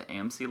at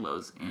AMC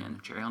Lowe's in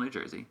Cherry Hill, New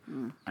Jersey.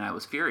 And I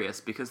was furious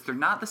because they're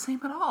not the same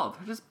at all.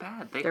 They're just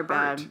bad. They're hurt.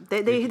 bad.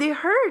 They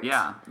hurt.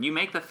 Yeah. You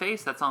make the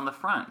face that's on the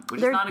front,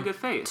 which They're is not a good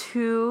face.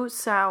 Too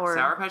sour.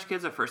 Sour Patch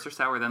Kids are first they're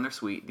sour, then they're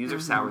sweet. These are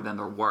sour, then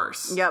they're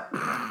worse. Yep.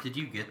 Did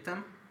you get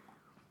them?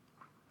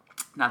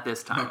 Not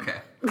this time. Okay.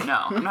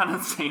 No, I'm not an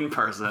insane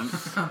person.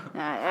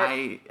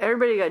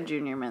 Everybody got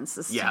Junior Mints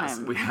this Yes,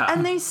 time. we have.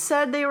 And they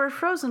said they were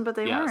frozen, but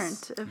they Yes.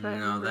 weren't. If I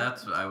No,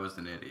 remember. I was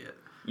an idiot.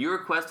 You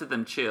requested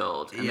them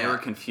chilled, and they Yeah. were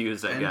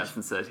confused, I And- guess,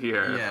 and said,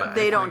 here. Yeah. but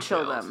They I don't think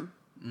chill chilled. them.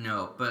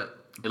 No, but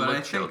It but I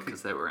looked chilled think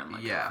because they were in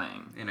like yeah, a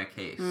thing. in a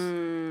case.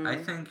 Hmm. I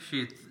think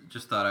she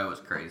just thought I was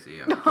crazy.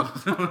 It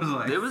was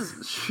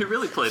like, She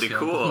really played it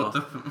cool.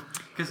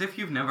 Because if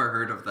you've never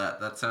heard of that,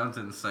 that sounds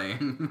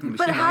insane.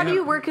 But how do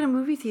you work in a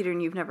movie theater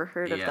and you've never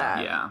heard of Yeah.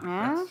 that? Yeah.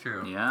 That's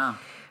true. Yeah,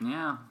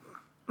 yeah.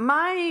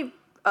 My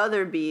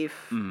other beef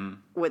Mm-hmm.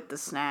 with the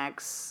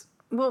snacks.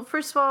 Well,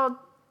 first of all,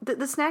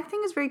 the snack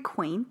thing is very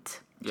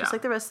quaint, just Yeah.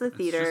 like the rest of the It's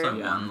theater. just like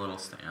Yeah. one little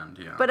stand,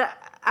 yeah. But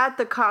at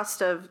the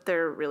cost of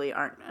there really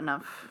aren't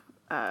enough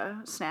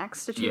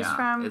snacks to choose Yeah,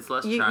 from. it's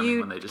less charming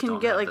when they just don't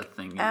get have like the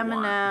thing you want.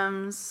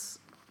 M&M's,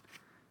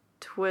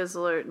 not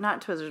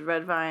Twizzlers,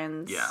 Red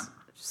Vines, Yeah.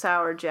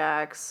 Sour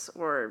Jacks,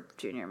 or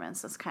Junior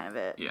Mints. That's kind of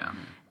it. Yeah.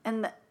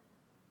 And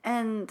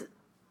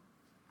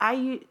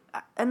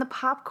the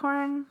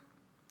popcorn,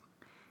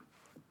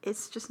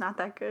 it's just not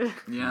that good.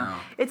 Yeah.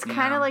 It's Yeah.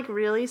 kind of like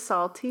really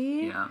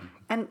salty. Yeah.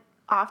 And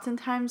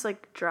oftentimes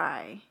like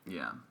dry,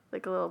 Yeah.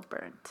 like a little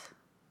burnt.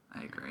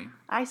 I agree.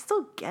 I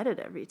still get it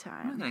every I'm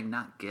time, not gonna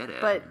not get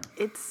it. but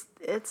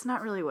it's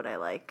not really what I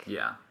like.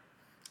 yeah.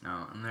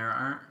 No, and there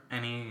aren't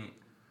any,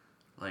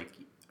 like,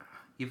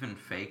 even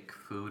fake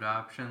food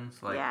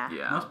options. Like,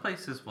 Yeah. most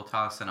places will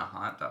toss in a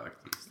hot dog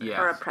these days.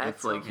 Yeah, Or a if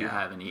pretzel. like you Yeah.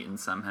 haven't eaten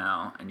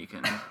somehow, and you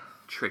can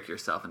trick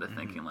yourself into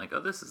thinking like, oh,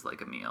 this is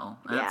like a meal.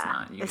 And it's Yeah.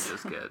 not. You can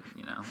just get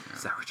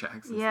Sour Jacks.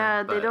 Instead.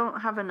 Yeah, they But,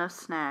 don't have enough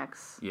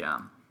snacks.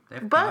 Yeah. They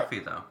have But- coffee,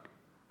 though.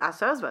 That's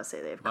what I was about to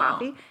say. They have Wow.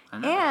 coffee. I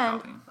never had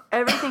And coffee.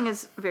 everything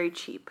is very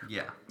cheap.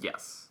 Yeah.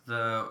 Yes.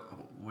 The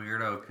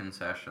weirdo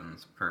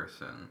concessions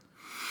person.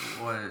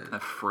 What? A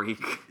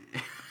freak.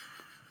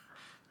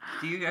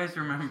 Do you guys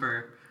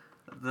remember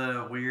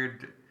the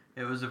weird?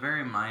 It was a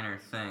very minor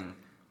thing.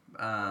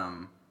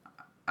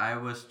 I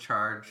was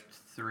charged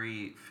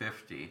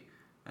 $3.50,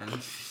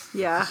 and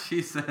Yeah.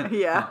 she said,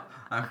 Yeah. "Oh,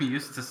 I'm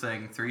used to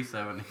saying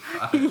 $3.75."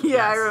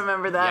 Yeah, I Yes.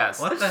 remember that. Yes.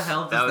 What the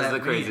hell does That was that the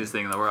mean? craziest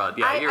thing in the world.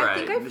 Yeah, I you're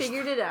right. think I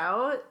figured it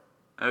out.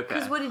 Okay.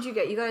 Because what did you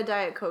get? You got a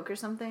Diet Coke or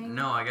something?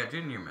 No, I got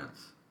Junior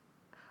Mints.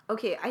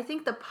 Okay, I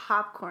think the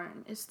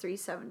popcorn is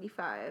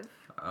 $3.75.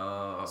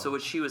 Oh. So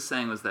what she was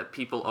saying was that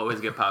people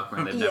always get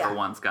popcorn. They've Yeah. never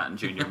once gotten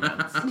Junior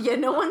Mints. Yeah,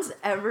 no one's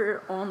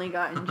ever only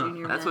gotten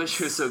Junior That's why Mints.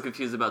 she was so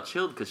confused about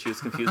Chilled, because she was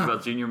confused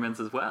about Junior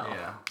Mints as well.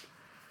 Yeah.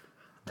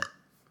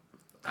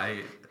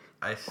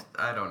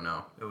 I don't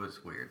know. It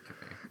was weird to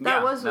me.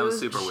 That was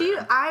super she,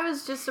 weird. I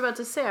was just about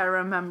to say, I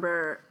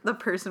remember the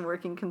person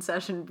working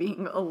concession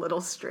being a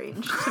little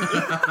strange to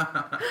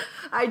me.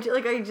 I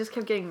just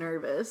kept getting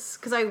nervous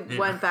because I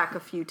went back a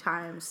few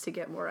times to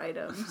get more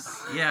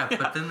items. Yeah,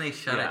 but then they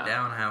shut Yeah. it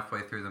down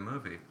halfway through the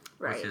movie,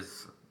 Right. which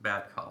is a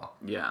bad call.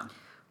 Yeah.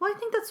 Well, I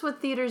think that's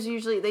what theaters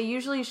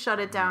usually shut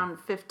it down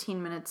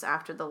 15 minutes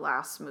after the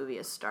last movie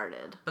has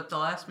started. But the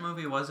last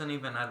movie wasn't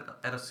even at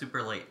a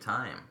super late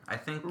time. I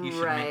think you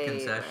should Right, make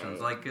concessions.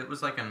 right. Like, it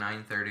was like a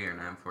 9:30 or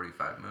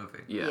 9:45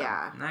 movie.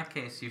 Yeah. In that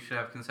case, you should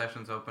have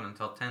concessions open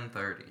until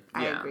 10:30.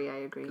 I Yeah.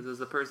 agree. Because does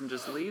the person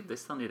just leave? They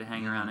still need to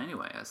hang around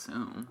anyway, I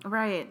assume.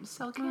 Right.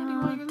 Sell candy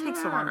while you're It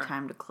takes a long there.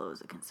 time to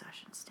close a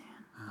concession stand.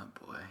 Oh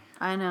boy.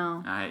 I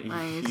know. I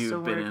used you've to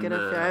been work in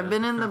at the, I've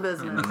been in the in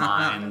business. the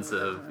minds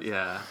of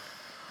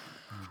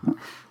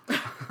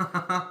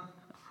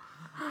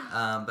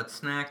But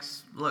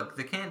snacks, look,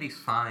 the candy's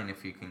fine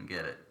if you can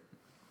get it.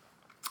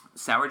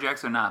 Sour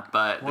Jacks are not,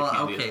 but Well, the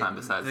candy okay, is fine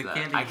besides the that.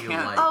 candy I you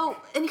can't. like. Oh,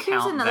 and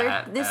here's count another.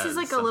 that This is as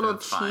like a something little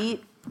that's fine.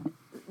 cheat.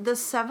 The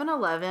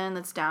 7-Eleven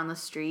that's down the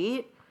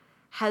street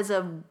has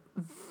a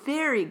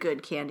very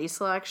good candy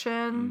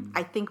selection.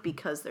 I think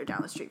because they're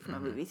down the street from a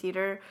movie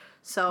theater.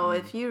 So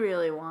if you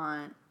really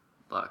want,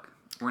 Look,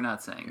 we're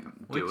not saying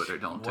do it or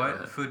don't do What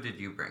it. food did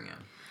you bring in?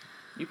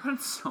 You put in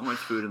so much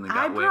food and they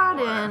I got way brought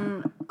more.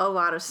 in a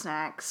lot of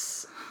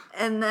snacks,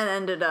 and then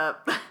ended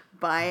up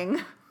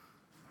buying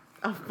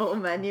a full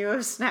menu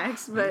of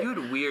snacks. But You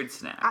had weird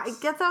snacks. I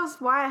guess that was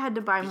why I had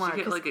to buy Did more. you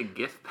get 'cause like a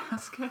gift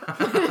basket?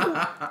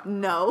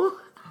 No.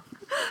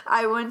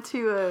 I went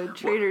to a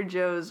Trader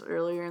Joe's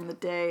earlier in the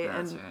day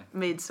That's and right.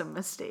 made some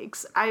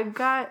mistakes. I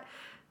got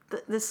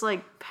this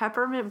like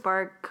peppermint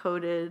bark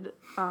coated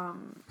Oh,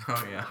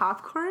 yeah.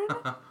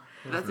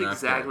 That's Oh, Not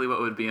exactly what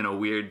would be in a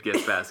weird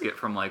gift basket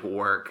from like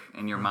work,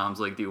 and your mom's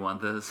like, "Do you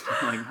want this?"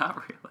 I'm like, not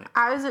really.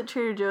 I was at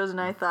Trader Joe's and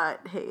I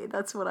thought, hey,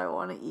 that's what I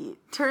want to eat.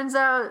 Turns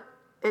out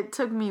it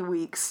took me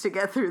weeks to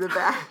get through the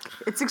back.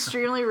 It's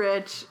extremely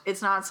rich.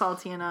 It's not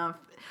salty enough.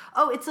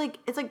 Oh, it's like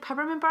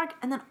peppermint bark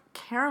and then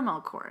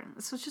caramel corn.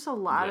 So it's just a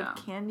lot Yeah.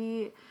 of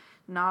candy,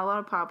 not a lot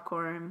of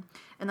popcorn.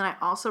 And then I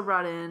also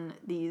brought in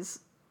these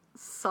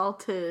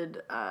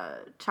salted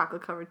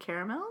chocolate covered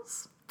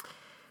caramels.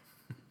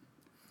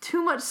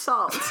 Too much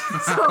salt,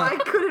 so I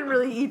couldn't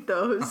really eat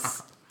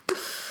those.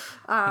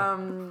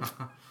 And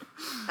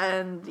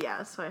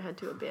yeah, so I had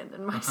to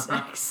abandon my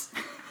snacks.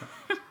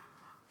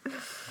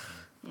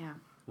 Yeah.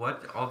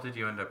 What all did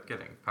you end up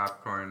getting?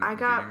 Popcorn I and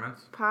got Junior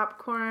Mints?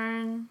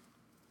 popcorn,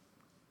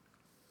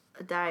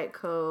 a Diet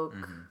Coke,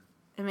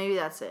 and maybe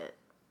that's it.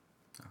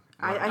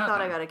 I thought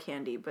I got a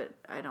candy, but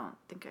I don't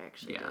think I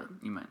actually Yeah, did.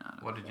 you might not.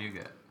 Have. What did you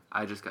get?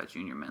 I just got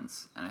Junior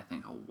Mints and I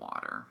think a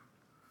water.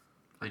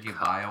 Did you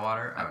cup. buy a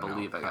water? I Oh, no,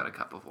 believe I got a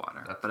cup. cup of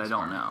water, That's but the I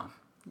don't smart know. move.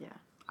 Yeah.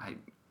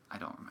 I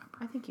don't remember.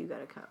 I think you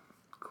got a cup.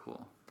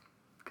 Cool.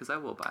 Because I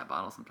will buy a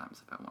bottle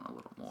sometimes if I want a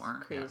little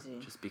more. Crazy.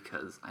 Just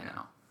because I Yeah.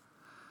 know.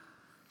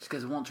 Just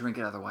because I won't drink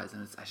it otherwise,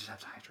 and I just have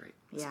to hydrate.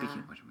 Yeah. Speaking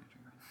of which, I'm going to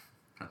drink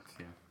right That's,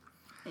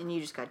 yeah. And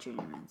you just got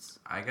Junior Mints.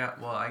 I got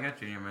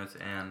Junior Mints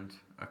and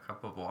a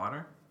cup of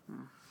water.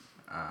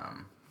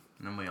 And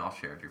then we all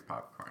shared your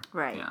popcorn.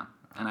 Right. now.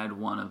 Yeah. And I had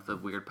one of the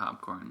weird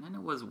popcorn, and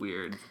it was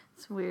weird.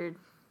 It's weird.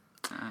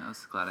 I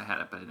was glad I had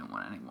it, but I didn't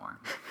want any more.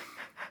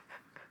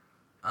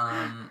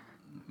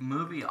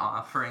 Movie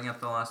offering at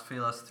the Las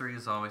Feliz 3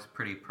 is always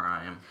pretty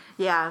prime.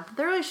 Yeah,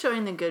 they're really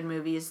showing the good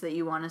movies that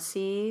you want to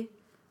see.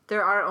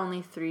 There are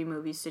only 3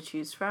 movies to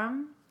choose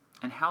from.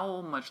 And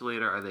how much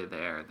later are they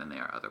there than they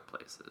are other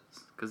places?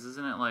 Because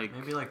isn't it like...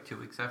 Maybe like 2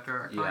 weeks after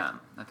our Yeah,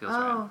 that feels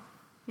Oh, right.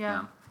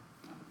 yeah.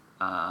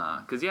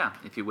 Because,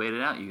 if you wait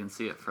it out, you can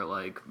see it for,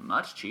 like,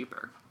 much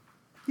cheaper,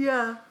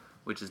 Yeah.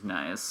 which is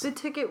nice. The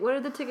ticket, what are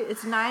the tickets?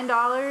 It's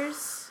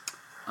 $9.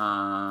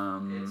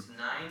 It's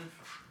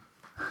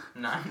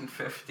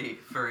 $9.50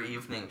 for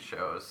evening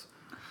shows,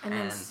 And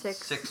then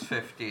six.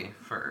 $6.50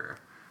 for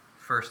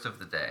first of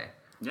the day.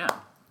 Yeah,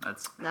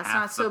 that's That's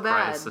half not so the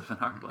price bad. of an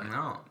arc light.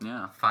 No.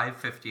 Yeah.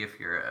 $5.50 if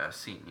you're a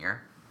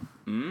senior.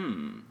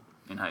 In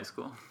high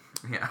school.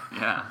 Yeah.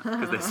 Yeah,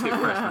 because they say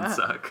freshmen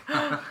suck.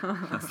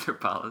 That's their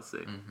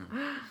policy.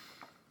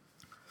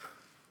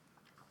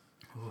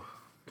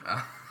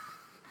 I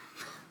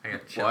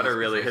got chills Water 'cause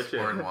really I hit you.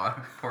 poured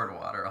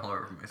water all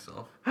over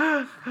myself.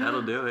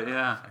 That'll do it.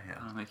 Yeah. Yeah.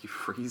 That'll make you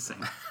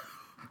freezing.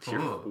 You're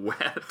Ooh.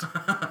 wet.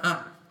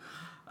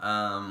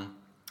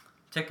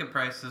 Ticket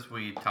prices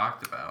we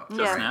talked about. Yeah,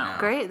 Just now.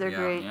 great. They're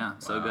great. Yeah,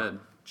 so Wow. good.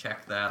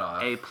 Check that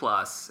off. A+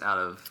 out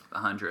of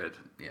 100.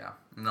 Yeah.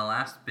 And the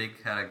last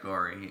big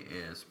category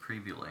is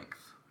preview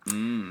length. They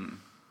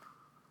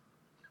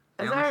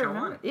As only I show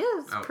remember, one. yeah,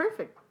 it's Oh.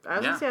 perfect. I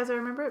was Yeah. gonna say, as I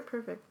remember it,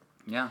 perfect.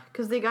 Yeah.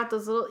 Because they got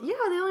those little, they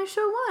only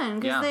show one.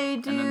 Because Yeah, they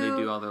and do, then they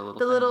do all their little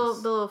the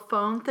things. little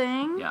phone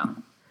thing. Yeah.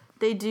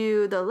 They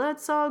do the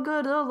let's all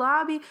go to the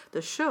lobby.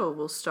 The show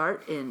will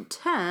start in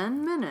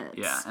 10 minutes.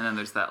 Yeah, and then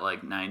there's that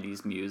like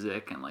 90s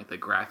music and like the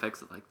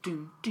graphics of like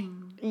ding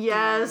ding.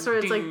 Yes, or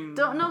it's ding.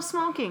 like, no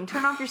smoking.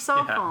 Turn off your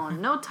cell Yeah. phone.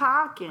 No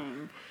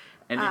talking.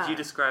 And did you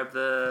describe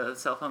the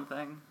cell phone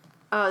thing?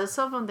 Oh, the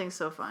cell phone thing's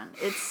so fun.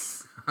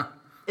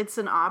 It's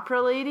an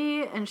opera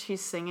lady and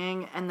she's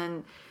singing, and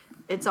then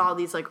it's all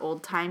these like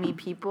old timey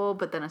people,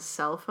 but then a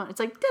cell phone. It's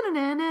like She's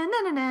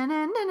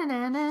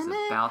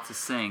about to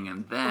sing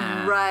and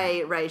then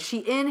right.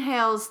 She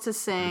inhales to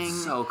sing,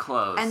 so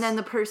close. and then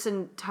the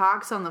person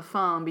talks on the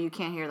phone, but you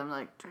can't hear them.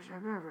 Like,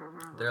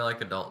 They're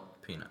like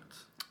adult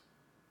peanuts.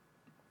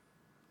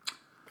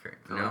 Okay.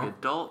 They're No? like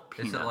adult Is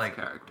it Peanuts like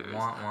characters.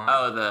 wah, wah?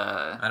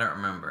 Oh, I don't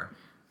remember.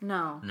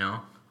 no,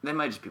 No? they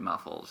might just be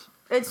muffled.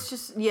 it's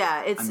just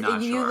it's I'm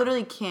not you sure.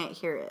 literally can't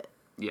hear it.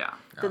 Yeah.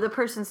 The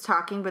person's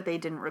talking, but they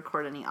didn't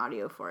record any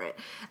audio for it.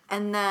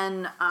 And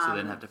then, they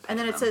didn't have to pay and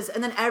then it them. says,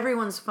 and then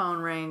everyone's phone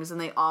rings, and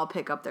they all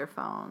pick up their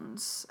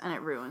phones, and it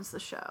ruins the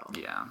show.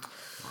 Yeah.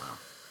 Wow.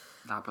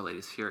 The opera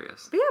lady's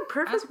furious. But yeah,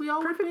 perfect, As we all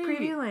would perfect be.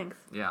 preview length.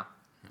 Yeah.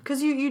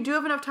 Because you do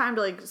have enough time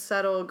to like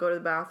settle, go to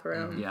the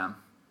bathroom. Yeah.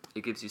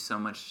 It gives you so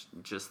much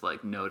just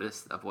like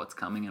notice of what's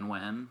coming and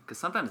when. Because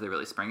sometimes they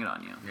really spring it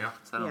on you. Yeah.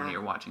 Suddenly Yeah.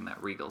 you're watching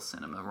that Regal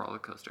Cinema roller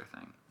coaster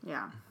thing.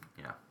 Yeah.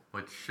 Yeah.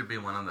 Which should be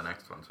one of the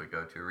next ones we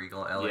go to.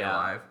 Regal LA Yeah.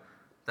 Live.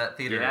 That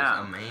theater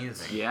Yeah. is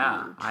amazing.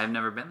 Yeah. Huge. I've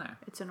never been there.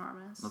 It's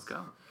enormous. Let's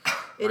go.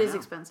 It is now.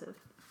 expensive.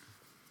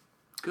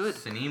 Good.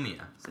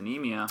 Cinemia. It's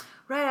anemia.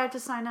 Right, I have to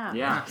sign up.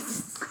 Yeah.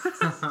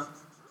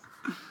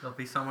 It'll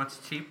be so much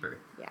cheaper.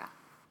 Yeah.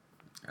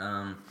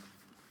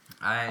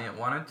 I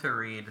wanted to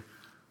read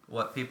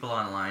what people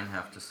online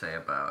have to say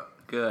about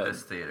Good.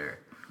 this theater.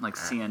 Like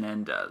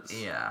CNN does.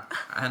 Yeah,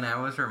 and I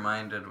was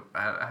reminded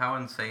how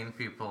insane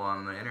people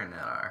on the internet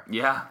are.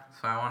 Yeah.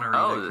 So I want to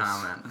read a this,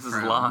 comment. this is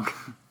from, long.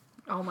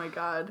 Oh my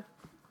god.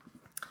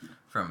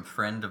 From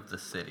Friend of the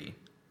City.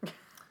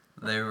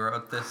 They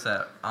wrote this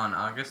on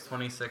August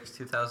 26,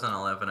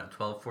 2011 at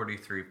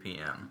 12:43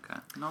 p.m. Okay.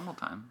 Normal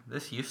time.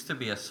 This used to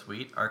be a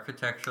sweet,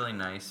 architecturally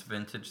nice,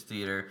 vintage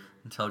theater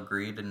until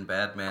greed and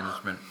bad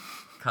management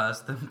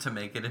caused them to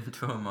make it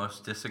into a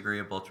most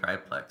disagreeable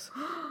triplex.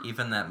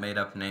 Even that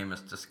made-up name is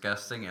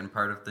disgusting and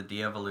part of the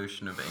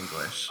de-evolution of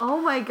English. Oh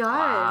my god.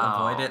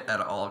 Wow. Avoid it at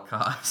all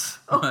costs.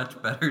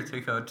 Much better to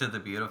go to the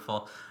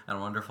beautiful and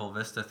wonderful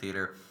Vista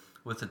Theater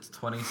with its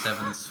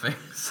 27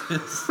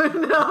 sphinxes.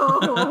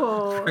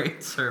 No.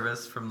 Great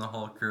service from the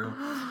whole crew,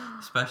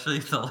 especially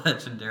the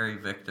legendary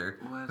Victor,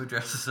 What? who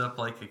dresses up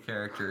like a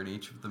character in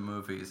each of the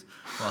movies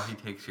while he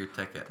takes your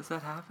ticket. Does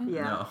that happen?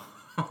 Yeah. No.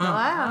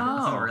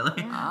 Wow. Oh,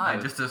 really? I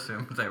Odd. just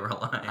assumed they were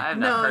lying. I have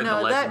No, not heard the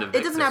no, legend that of it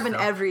doesn't Victor. happen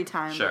stuff. every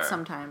time, Sure. but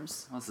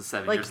sometimes. Well, it's the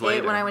 7 Like years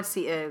later. when I went to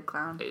see a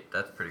clown.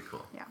 That's pretty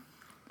cool. Yeah.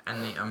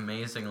 And the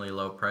amazingly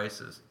low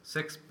prices.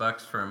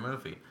 $6 for a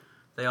movie.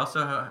 They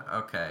also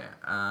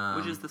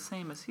Which is the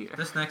same as here.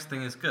 This next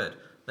thing is good.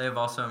 They have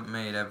also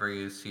made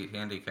every seat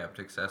handicapped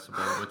accessible,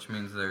 which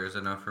means there is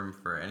enough room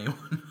for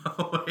anyone.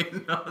 Oh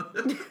wait, no,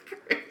 that's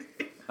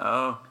crazy.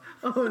 Oh.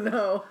 Oh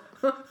no.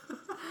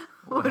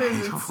 What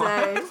does it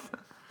say?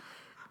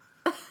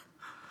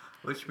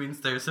 Which means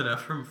there's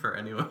enough room for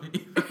anyone,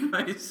 even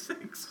my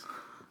 6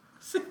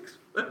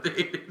 foot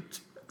 8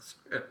 inches.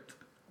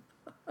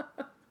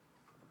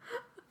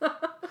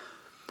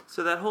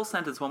 So that whole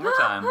sentence one more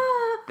time.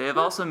 They have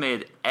also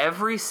made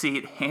every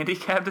seat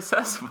handicapped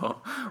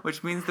accessible,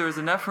 which means there is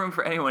enough room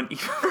for anyone,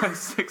 even my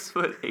 6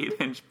 foot 8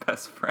 inch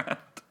best friend.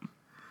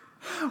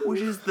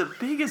 Which is the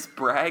biggest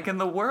brag in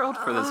the world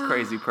for this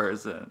crazy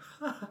person.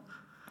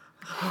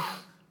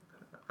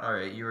 All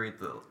right, you read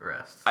the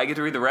rest. I get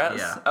to read the rest?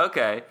 Yeah.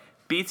 Okay.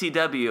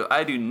 BTW,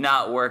 I do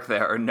not work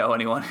there or know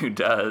anyone who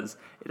does.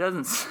 It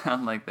doesn't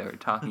sound like they were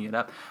talking it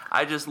up.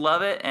 I just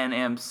love it and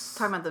am...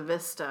 Talking about the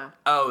Vista.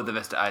 Oh, the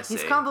Vista, I see.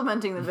 He's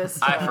complimenting the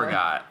Vista. I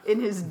forgot. In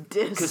his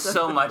diss. Because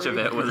so much of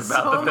it was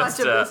about so the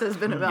Vista. much of this has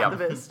been about Yep. the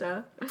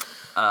Vista.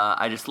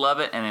 I just love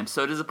it, and I'm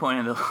so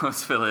disappointed that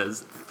Louisville is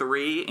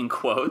 3 in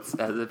quotes,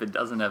 as if it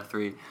doesn't have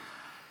 3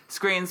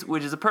 Screens,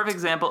 which is a perfect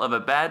example of a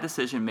bad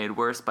decision made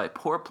worse by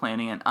poor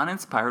planning and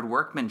uninspired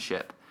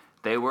workmanship.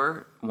 They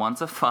were once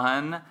a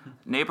fun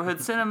neighborhood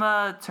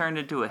cinema turned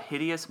into a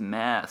hideous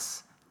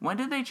mess. When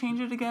did they change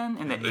it again?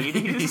 In the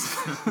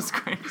 80s? It's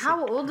crazy.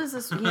 How old is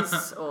this?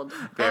 He's old.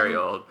 Very And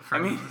old. I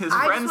mean, his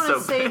I friend's just so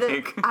want to say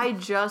big. that I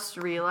just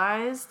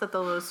realized that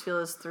the Los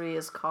Feliz 3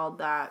 is called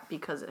that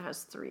because it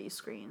has 3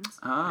 screens.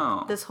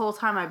 Oh. This whole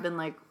time I've been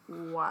like,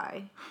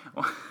 why?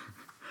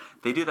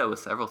 They do that with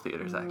several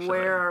theaters, actually.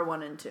 Where are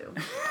 1 and 2?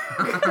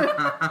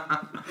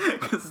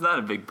 It's not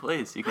a big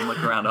place. You can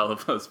look around all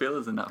of Los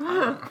Feliz and not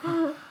find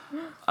it.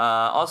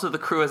 Also, the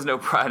crew has no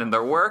pride in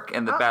their work,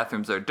 and the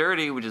bathrooms are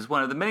dirty, which is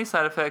one of the many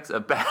side effects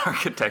of bad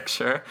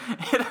architecture.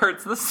 It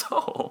hurts the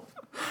soul.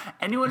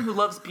 Anyone who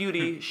loves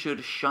beauty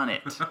should shun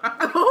it.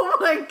 Oh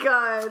my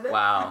god.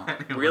 Wow.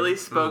 Really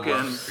spoken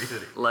loves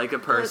beauty. like a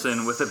person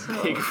That's with a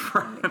so big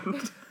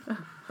friend.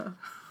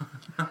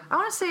 I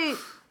want to say,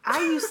 I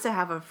used to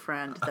have a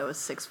friend that was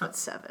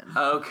 6'7".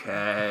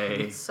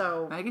 Okay.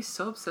 So Maggie's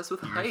so obsessed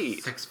with Your height.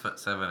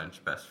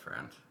 6'7" best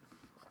friend.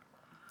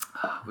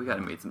 We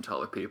gotta meet some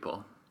taller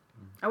people.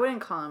 I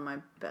wouldn't call him my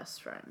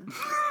best friend.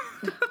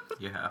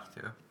 You have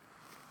to.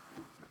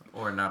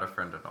 Or not a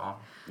friend at all.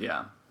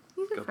 Yeah.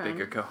 He's a Go friend.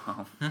 big or go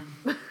home.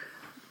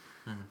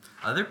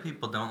 Other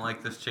people don't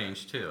like this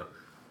change too.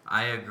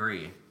 I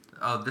agree.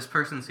 Oh, this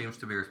person seems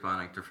to be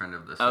responding to friend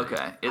of the city.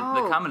 Okay. The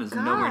Oh, comment is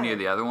nowhere near God.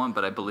 the other one,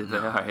 but I believe they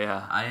are,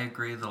 yeah. I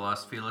agree the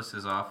Los Feliz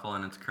is awful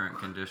in its current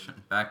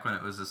condition. Back when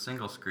it was a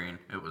single screen,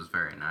 it was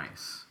very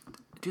nice.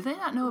 Do they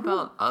not know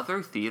about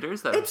other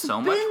theaters that are It's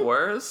so much been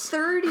worse?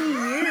 30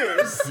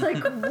 years.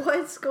 Like,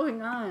 what's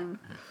going on?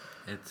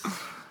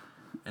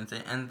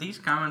 And these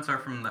comments are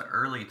from the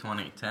early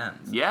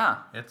 2010s. Yeah.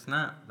 It's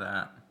not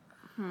that.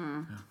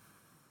 I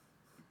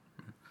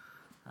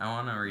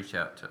want to reach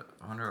out to.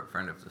 I wonder what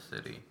friend of the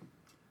city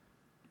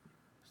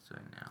is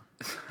doing now.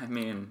 I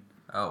mean,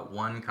 Oh,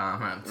 one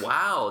comment.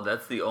 wow,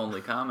 that's the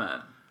only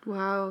comment.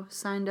 Wow,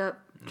 signed up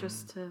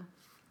just to...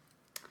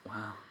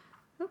 Wow.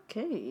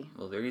 Okay.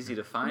 Well, they're easy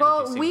to find. if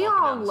Well, you see we walking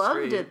all down the loved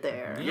street. it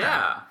there.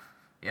 Yeah.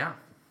 Yeah.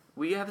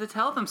 We have to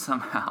tell them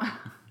somehow.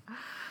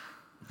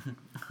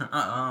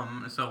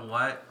 So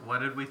what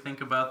did we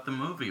think about the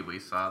movie we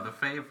saw, The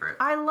Favorite?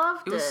 I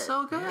loved it. It was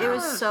so good. It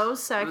was so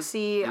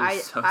sexy. it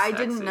was so I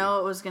sexy. didn't know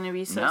it was going to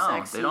be so no,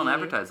 sexy. they don't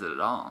advertise it at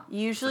all.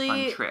 Usually,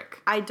 it's a fun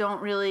trick. I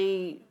don't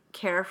really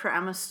care for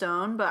Emma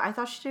Stone, but I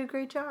thought she did a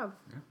great job.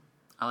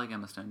 I like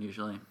Emma Stone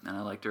usually, and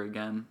I liked her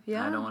again. Yeah.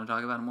 And I don't want to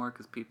talk about it more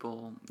because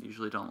people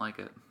usually don't like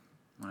it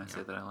when I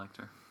say that I liked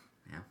her.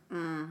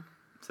 Yeah.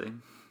 See?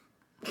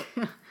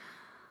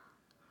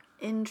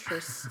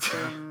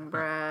 Interesting,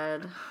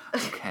 Brad.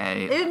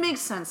 Okay. It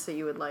makes sense that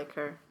you would like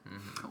her.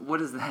 What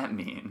does that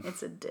mean?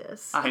 It's a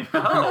diss. I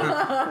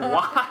know.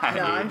 Why?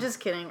 No, I'm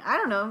just kidding. I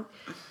don't know.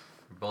 We're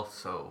both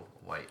so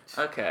white.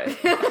 Okay.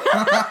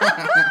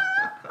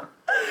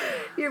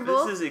 You're This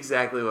both is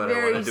exactly what I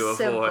very wanted to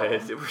simple.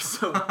 avoid. We're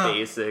so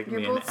basic, You're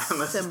me and both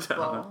Emma simple.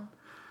 Stone.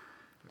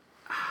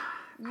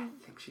 I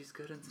think she's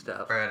good and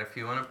stuff. Brad, if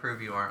you want to prove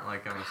you aren't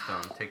like Emma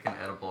Stone, take an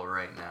edible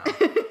right now.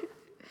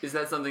 Is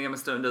that something Emma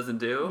Stone doesn't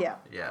do? Yeah.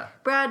 Yeah.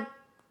 Brad,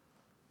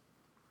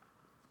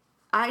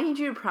 I need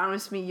you to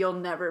promise me you'll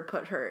never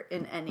put her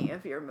in any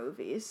of your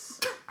movies.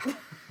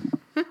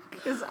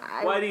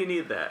 Why do you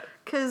need that?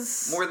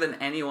 Because More than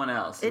anyone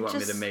else, you It want me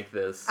just- to make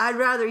this. I'd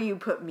rather you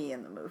put me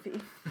in the movie.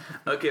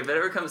 Okay, if it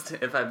ever comes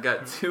to, if I've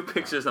got 2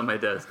 pictures on my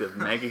desk of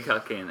Maggie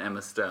Cuckey and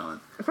Emma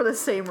Stone, For the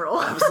same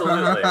role.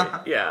 absolutely,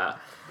 yeah.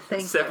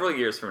 Thank Several you.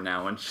 years from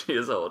now when she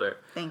is older.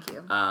 Thank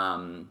you.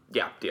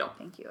 Yeah, deal.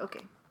 Thank you.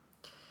 Okay.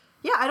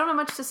 Yeah, I don't have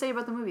much to say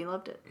about the movie.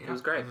 Loved it. Yeah,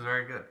 was great. It was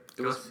very good.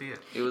 Go was- see it.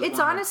 It was It's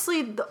one of-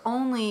 honestly the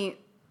only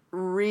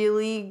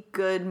really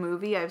good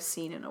movie I've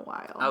seen in a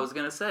while. I was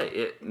gonna say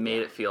it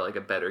made it feel like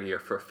a better year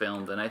for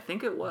film than I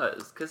think it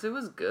was because it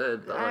was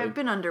good. But I've like,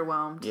 been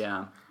underwhelmed.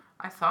 yeah,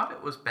 I thought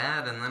it was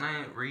bad, and then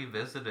I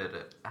revisited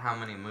it. How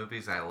many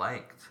movies I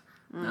liked,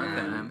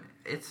 and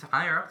it's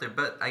higher up there.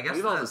 But I guess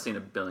we've also that's- seen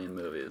a billion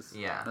movies.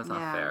 Yeah. that's not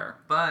Yeah. fair.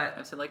 But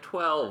I've seen like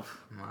 12.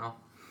 well,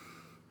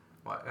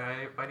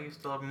 why do you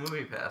still have a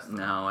movie pass? then?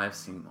 No, I've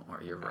seen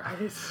more. You're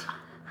right.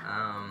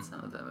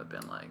 Some of them have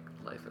been like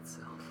life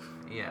itself.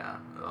 Yeah.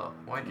 Oh,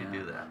 why'd you Yeah.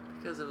 do that?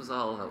 Because it was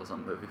all that was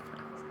on Movie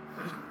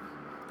Pass.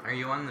 Are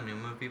you on the new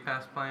movie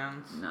pass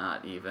plans?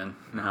 Not even.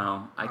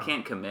 No, I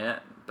can't commit,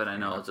 but I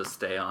know I'll just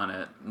stay on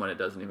it when it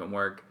doesn't even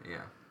work.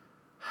 Yeah.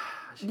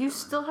 You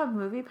still have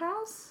Movie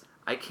Pass?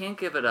 I can't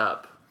give it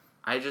up.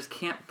 I just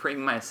can't bring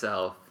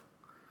myself.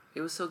 It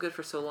was so good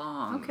for so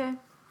long. Okay.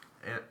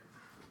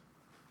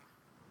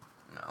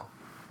 No.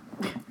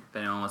 If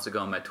anyone wants to go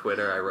on my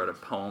Twitter, I wrote a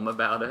poem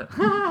about it. It's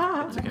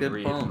a You can good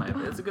read poem.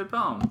 It's a good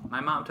poem.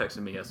 My mom texted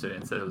me yesterday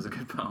and said it was a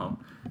good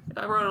poem.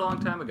 I wrote it a long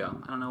time ago.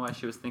 I don't know why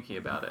she was thinking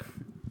about it.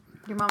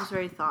 Your mom's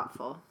very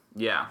thoughtful.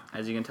 Yeah,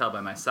 as you can tell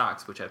by my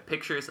socks, which have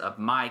pictures of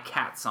my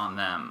cats on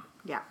them.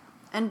 Yeah.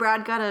 And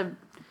Brad got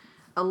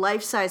a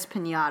life-size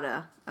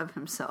piñata of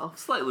himself.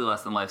 Slightly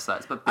less than life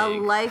size, but A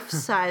big.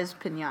 life-size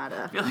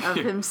pinata I feel like of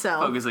you're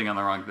himself. Focusing on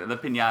the wrong thing. The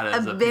pinata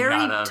is A a very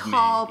pinata of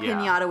tall me. Yeah.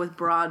 pinata with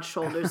broad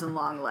shoulders and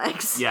long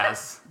legs.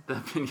 Yes, the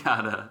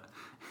pinata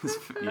is,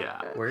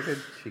 yeah. Where did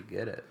she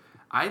get it?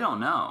 I don't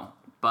know,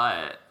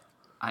 but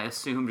I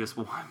assume just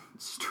one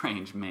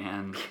strange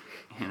man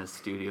in a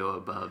studio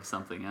above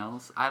something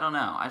else. I don't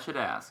know. I should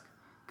ask,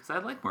 because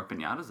I'd like more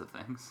pinatas of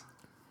things.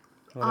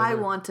 I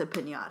want a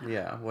pinata.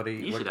 Yeah, what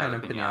You what should kind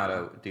have of a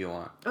pinata. pinata do you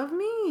want? Of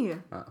me.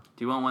 Do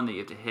you want one that you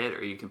have to hit,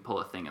 or you can pull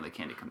a thing and the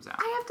candy comes out?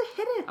 I have to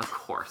hit it. Of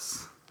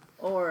course.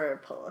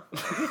 Or pull it.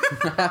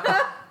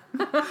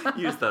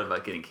 You just thought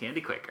about getting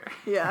candy quicker.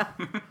 Yeah.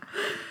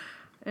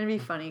 It'd be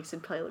funny because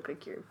it'd probably look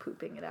like you're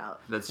pooping it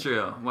out. That's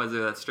true. Why is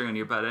there that string in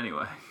your butt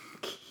anyway?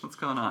 What's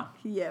going on?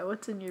 Yeah,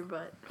 what's in your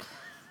butt?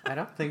 I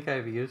don't think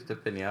I've used a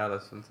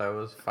pinata since I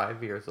was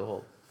 5 years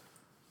old.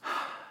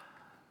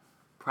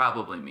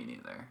 Probably me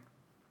neither.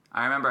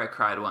 I remember I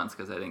cried once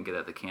because I didn't get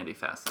at the candy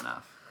fast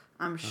enough.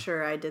 I'm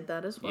sure I did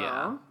that as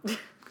well. Yeah.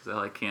 Because I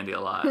like candy a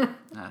lot. I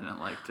didn't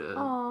like to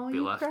Aw, be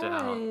you left out.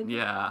 cried.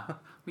 Yeah. Well,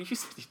 you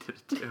said you did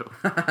it too.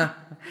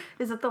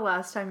 Is it the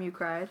last time you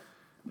cried?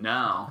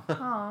 No.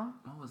 Aw.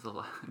 What was the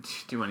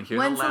last? Do you want to hear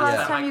When's the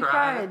last time I you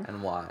cried? cried?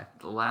 And why?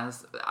 The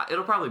last.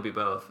 It'll probably be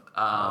both.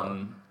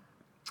 And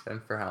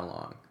for how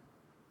long?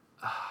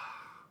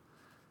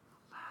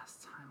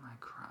 Last time I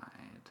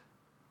cried.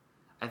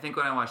 I think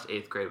when I watched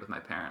 8th grade with my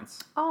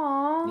parents.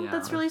 Aw, Yeah.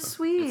 that's really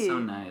sweet. It's so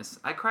nice.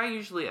 I cry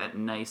usually at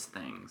nice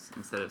things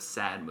instead of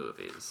sad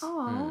movies.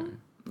 Aw,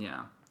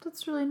 Yeah.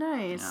 that's really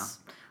nice. Yeah.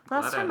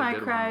 Last Glad I had time a I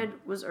good cried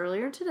was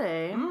earlier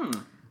today.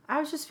 Mm. I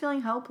was just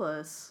feeling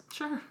helpless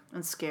Sure.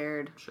 and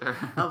scared Sure.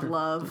 of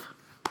love.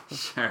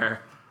 Sure.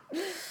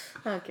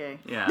 Okay.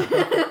 Yeah.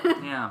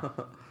 Yeah.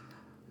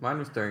 Mine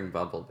was during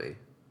Bumblebee.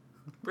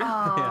 Really?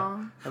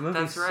 Aw. That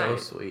movie's That's so right.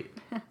 sweet.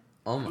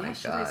 Oh my Yeah,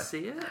 should god. I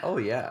see it? Oh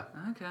yeah.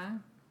 Okay.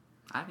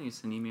 I haven't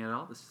used Anemia at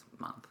all this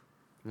month,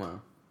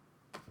 Well,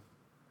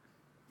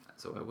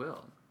 so I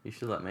will. you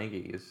should let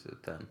Maggie use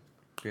it then.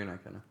 You're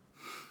not gonna.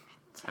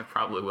 I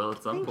probably will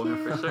at some Thank point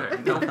you. for sure.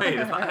 No, wait,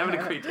 if I haven't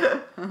agreed to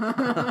it.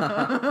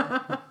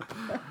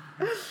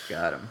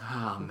 Got him.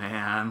 Oh,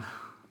 man.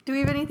 Do we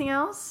have anything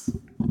else?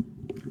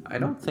 I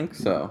don't think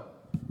so.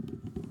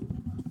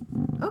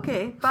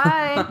 Okay,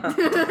 bye.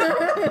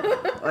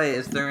 Wait,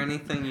 is there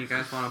anything you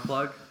guys want to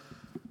plug?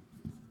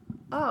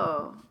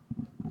 Oh,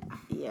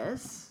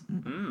 yes,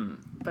 Mm.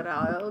 but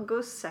I'll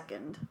go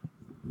second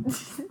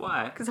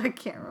Why? because I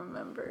can't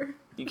remember.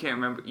 You can't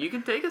remember. You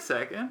can take a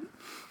second.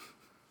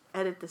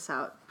 Edit this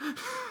out.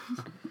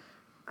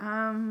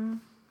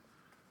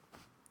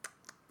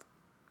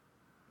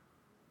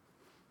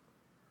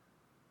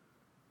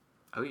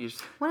 Oh, you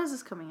just... When is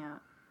this coming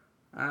out?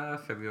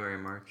 February,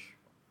 March.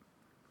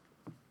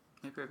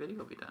 Maybe our video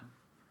will be done.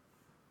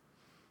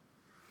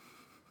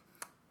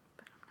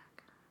 But I'm not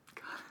gonna.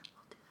 God.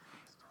 We'll do that.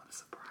 What a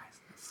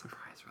surprise.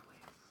 Surprise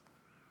release.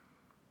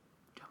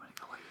 Do you want me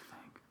to go? What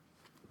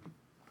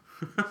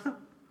do you think?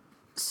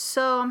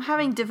 So I'm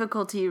having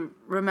difficulty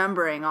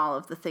remembering all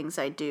of the things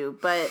I do,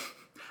 but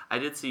I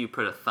did see you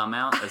put a thumb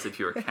out as if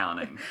you were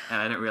counting, and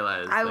I didn't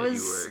realize I that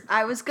was you were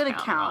gonna counting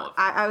all count. of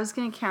them. I was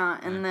gonna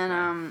count, and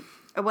then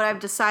what I've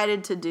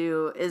decided to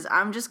do is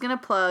I'm just gonna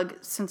plug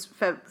since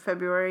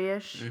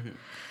February-ish.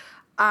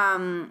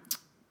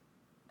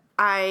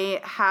 I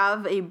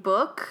have a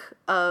book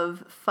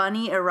of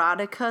funny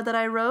erotica that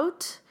I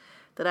wrote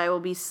that I will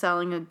be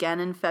selling again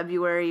in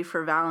February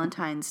for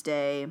Valentine's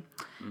Day.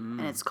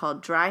 And it's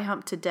called Dry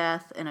Hump to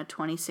Death in a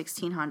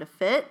 2016 Honda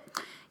Fit.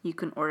 You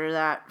can order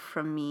that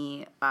from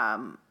me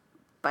by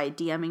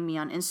DMing me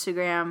on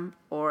Instagram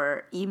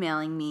or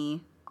emailing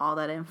me. All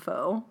that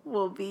info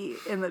will be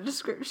in the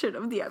description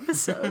of the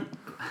episode.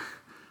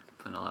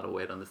 Putting a lot of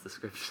weight on this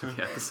description of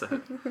the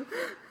episode.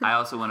 I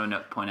also want to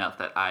point out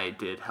that I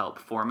did help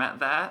format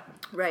that.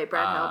 Right,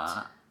 Brad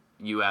helped.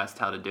 You asked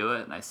how to do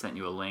it, and I sent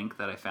you a link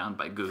that I found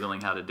by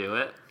Googling how to do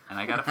it, and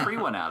I got a free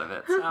one out of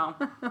it, so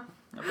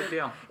no big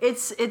deal.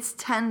 It's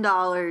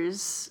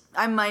 $10.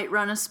 I might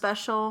run a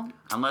special.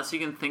 Unless you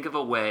can think of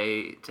a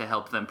way to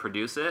help them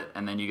produce it,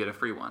 and then you get a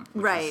free one.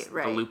 Which Right, is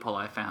right. the loophole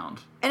I found.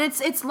 And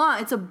it's long.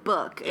 It's a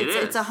book. It It's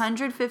is. It's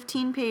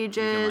 115 You can,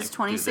 pages, like, do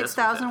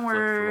 26,000 this with it, flip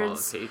through all the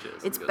words. pages and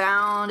It's go through.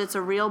 bound. It's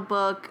a real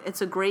book.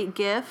 It's a great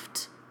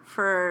gift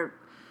for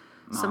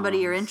somebody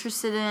you're Moms.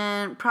 interested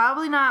in.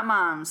 Probably not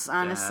moms,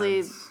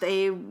 honestly. Dads.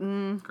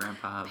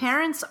 Grandpa.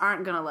 Parents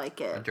aren't gonna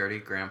like A it. dirty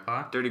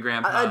grandpa. Dirty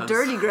grandpas. A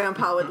dirty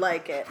grandpa would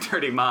like it.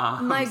 Dirty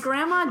moms. My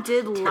grandma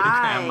did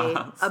lie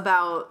grandmas.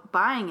 about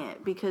buying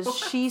it because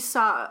she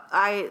saw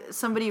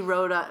somebody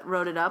wrote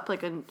it up,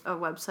 like a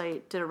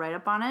website did a write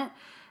up on it,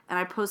 and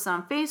I posted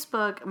on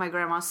Facebook. My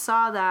grandma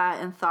saw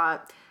that and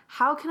thought,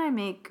 how can I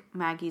make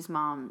Maggie's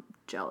mom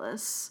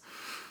jealous?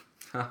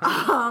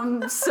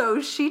 So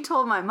she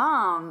told my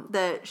mom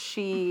that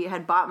she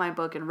had bought my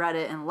book and read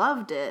it and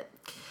loved it.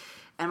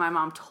 And my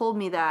mom told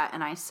me that,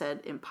 and I said,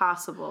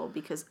 impossible,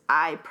 because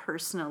I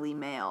personally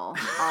mail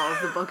all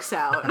of the books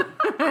out.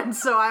 And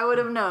so I would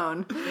have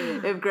known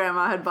if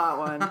Grandma had bought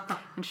one.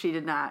 and she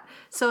did not.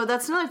 So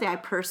that's another thing. I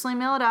personally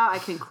mail it out. I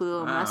can include a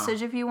little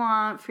message if you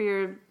want for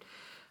your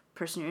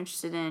person you're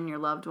interested in, your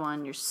loved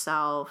one,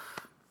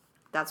 yourself.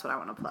 That's what I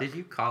want to plug. Did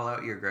you call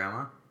out your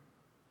grandma?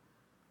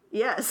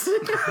 Yes.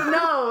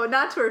 No,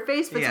 not to her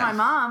face, but to my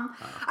mom.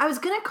 I was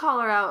going to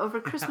call her out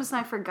over Christmas and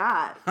I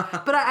forgot.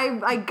 But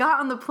I got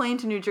on the plane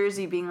to New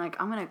Jersey being like,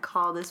 I'm going to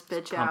call this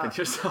bitch out. Pumping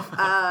yourself up.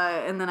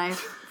 And then I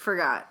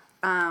forgot.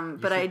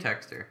 But I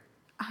text her.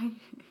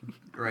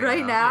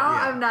 Right now,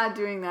 I'm not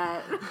doing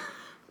that.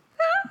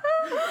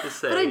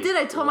 But I did.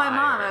 I told my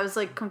mom. I was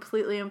like,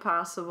 completely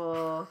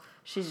impossible.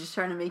 She's just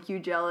trying to make you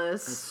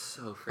jealous. That's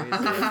so crazy.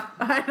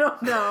 I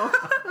don't know.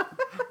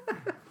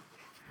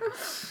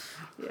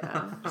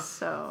 Yeah,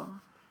 so.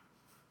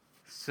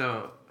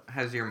 So,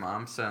 has your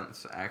mom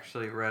since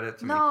actually read it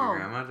to make your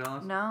grandma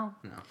jealous? No,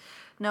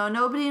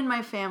 nobody in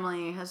my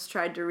family has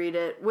tried to read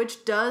it,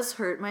 which does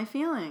hurt my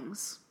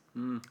feelings.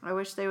 I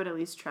wish they would at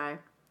least try.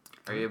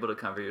 Are you able to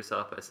comfort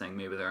yourself by saying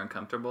maybe they're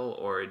uncomfortable,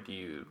 or do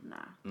you...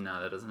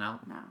 No, that doesn't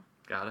help? No.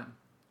 Got it?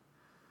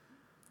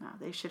 No,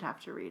 they should have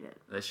to read it.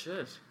 They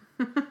should.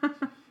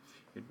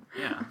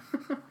 Yeah.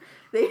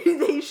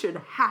 They should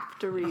have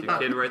to read If it. your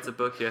kid writes a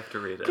book, you have to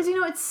read it. Because,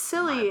 it's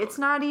silly. It's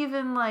not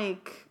even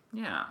like...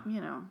 Yeah.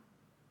 Yeah.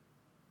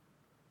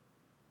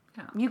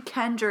 You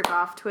can jerk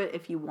off to it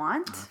if you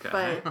want,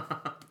 but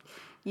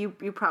you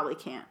probably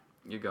can't.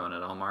 You're going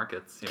at all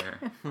markets here.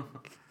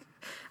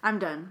 I'm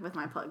done with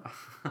my plug.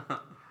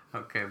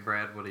 Okay,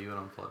 Brad, what are you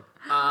going to plug?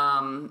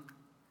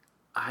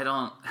 I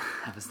don't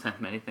have as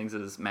many things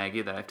as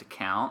Maggie that I have to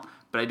count,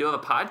 but I do have a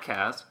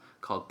podcast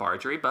called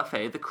Bargery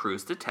Buffet, The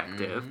Cruise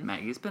Detective.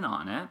 Maggie's been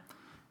on it,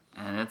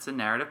 and it's a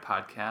narrative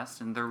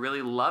podcast, and they're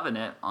really loving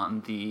it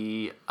on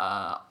the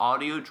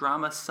audio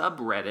drama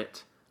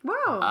subreddit.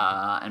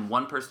 Wow. And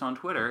one person on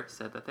Twitter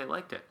said that they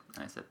liked it.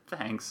 And I said,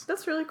 thanks.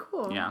 That's really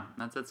cool. Yeah,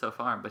 that's it so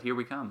far, but here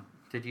we come.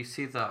 Did you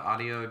see the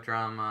audio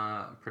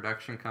drama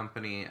production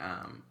company,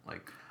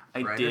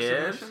 I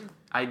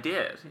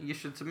did. You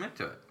should submit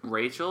to it.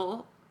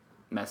 Rachel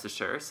messaged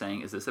her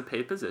saying, is this a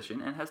paid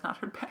position, and has not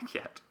heard back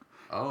yet.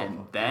 Oh,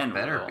 and then it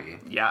better be.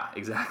 Yeah,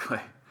 exactly.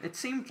 It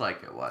seemed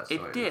like it was.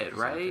 It did,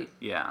 right?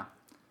 Yeah.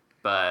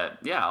 But,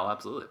 yeah, I'll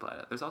absolutely play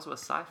it. There's also a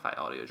sci-fi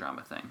audio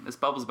drama thing. This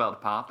bubble's about to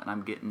pop, and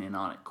I'm getting in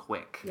on it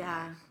quick.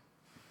 Yeah.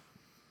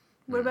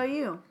 What about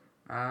you?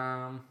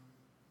 I'm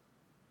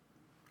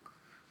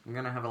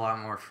going to have a lot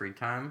more free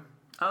time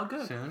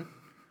soon.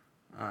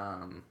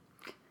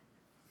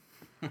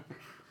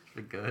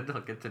 Be good.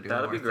 I'll get to do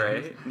That'll more be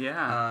great. things.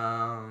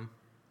 Yeah.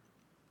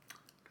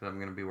 Because I'm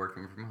going to be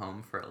working from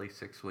home for at least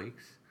 6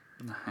 weeks.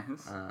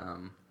 Nice.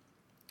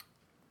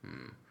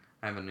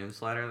 I have a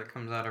newsletter that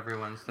comes out every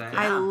Wednesday.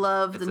 I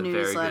love It's the a very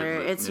good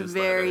newsletter. It's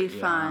newsletter, very yeah.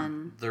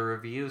 fun. The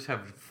reviews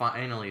have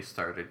finally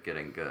started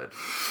getting good.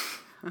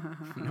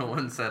 No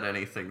one said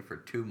anything for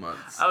 2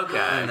 months. Okay.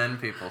 And then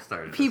people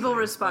started. People to say,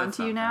 respond That's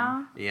to you something.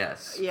 now?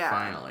 Yes. Yeah.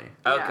 Finally.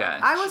 Okay. Yeah.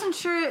 I wasn't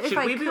sure if Should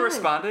I we could. be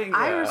responding?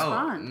 I Yeah.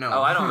 respond. Oh, no.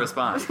 Oh, I don't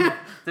respond.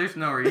 There's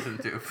no reason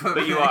to.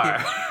 But you are.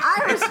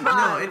 I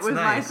respond it's with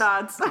my nice.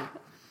 thoughts.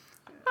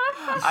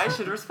 I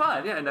should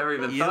respond. Yeah, I never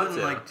even You thought and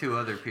to. like 2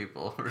 other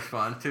people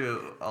respond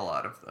to a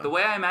lot of them. The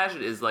way I imagine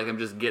it is like I'm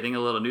just getting a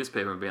little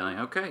newspaper and being like,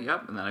 okay,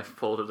 yep, and then I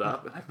fold it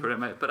up and I put it in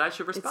my. But I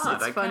should respond.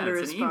 it's I fun can. to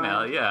It's an respond.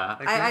 email. Yeah.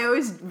 I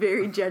always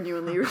very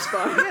genuinely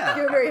respond. Yeah.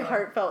 Give a very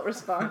heartfelt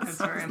response. It's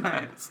very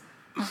nice.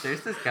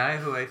 There's this guy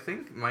who I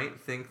think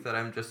might think that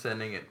I'm just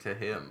sending it to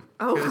him.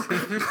 Oh.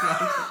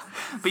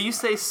 But you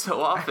say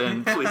so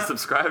often, please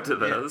subscribe to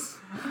this.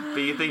 But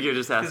you think you're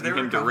just asking There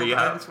were a him to couple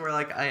re-up. times where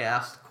like I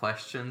asked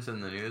questions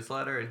in the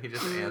newsletter and he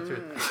just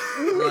answered.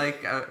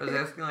 Like I was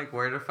asking like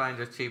where to find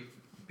a cheap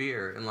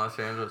beer in Los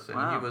Angeles and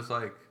Wow. he was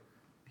like,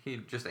 he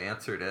just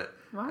answered it.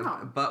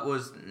 Wow. But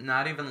was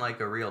not even like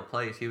a real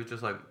place. He was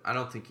just like, I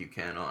don't think you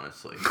can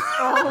honestly.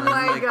 Oh And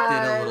my like god.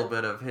 did a little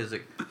bit of his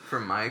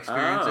from my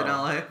experience in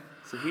Oh. LA.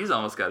 So he's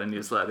almost got a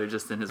newsletter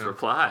just in his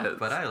replies.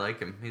 But I like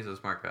him. He's a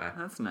smart guy.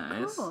 That's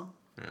nice. Cool.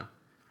 Yeah.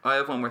 Oh, I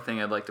have one more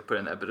thing I'd like to put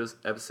in the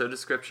episode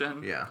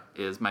description. Yeah.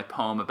 Is my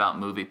poem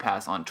about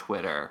MoviePass on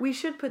Twitter. We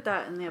should put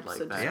that in the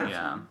episode that,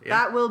 description. yeah.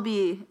 That will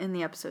be in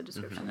the episode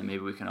description. And then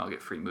maybe we can all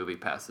get free movie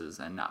passes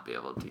and not be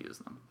able to use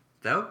them.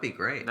 That would be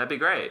great. That'd be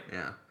great.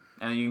 Yeah.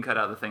 And you can cut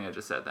out the thing I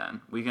just said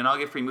then. We can all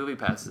get free movie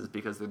passes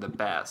because they're the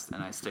best,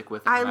 and I stick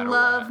with it no I matter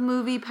love what.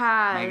 Movie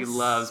Pass. Maggie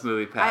loves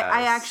MoviePass.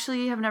 I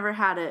actually have never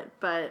had it,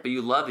 but But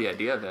you love the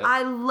idea of it.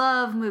 I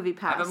love Movie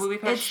Pass. I have a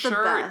MoviePass It's shirt. the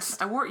best.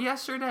 I wore it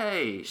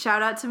yesterday.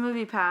 Shout out to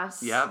Movie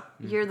Pass. Yep.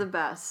 You're the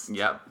best.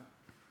 Yep.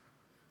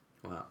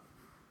 Well.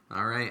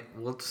 All right.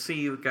 We'll see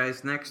you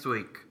guys next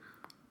week.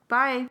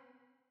 Bye.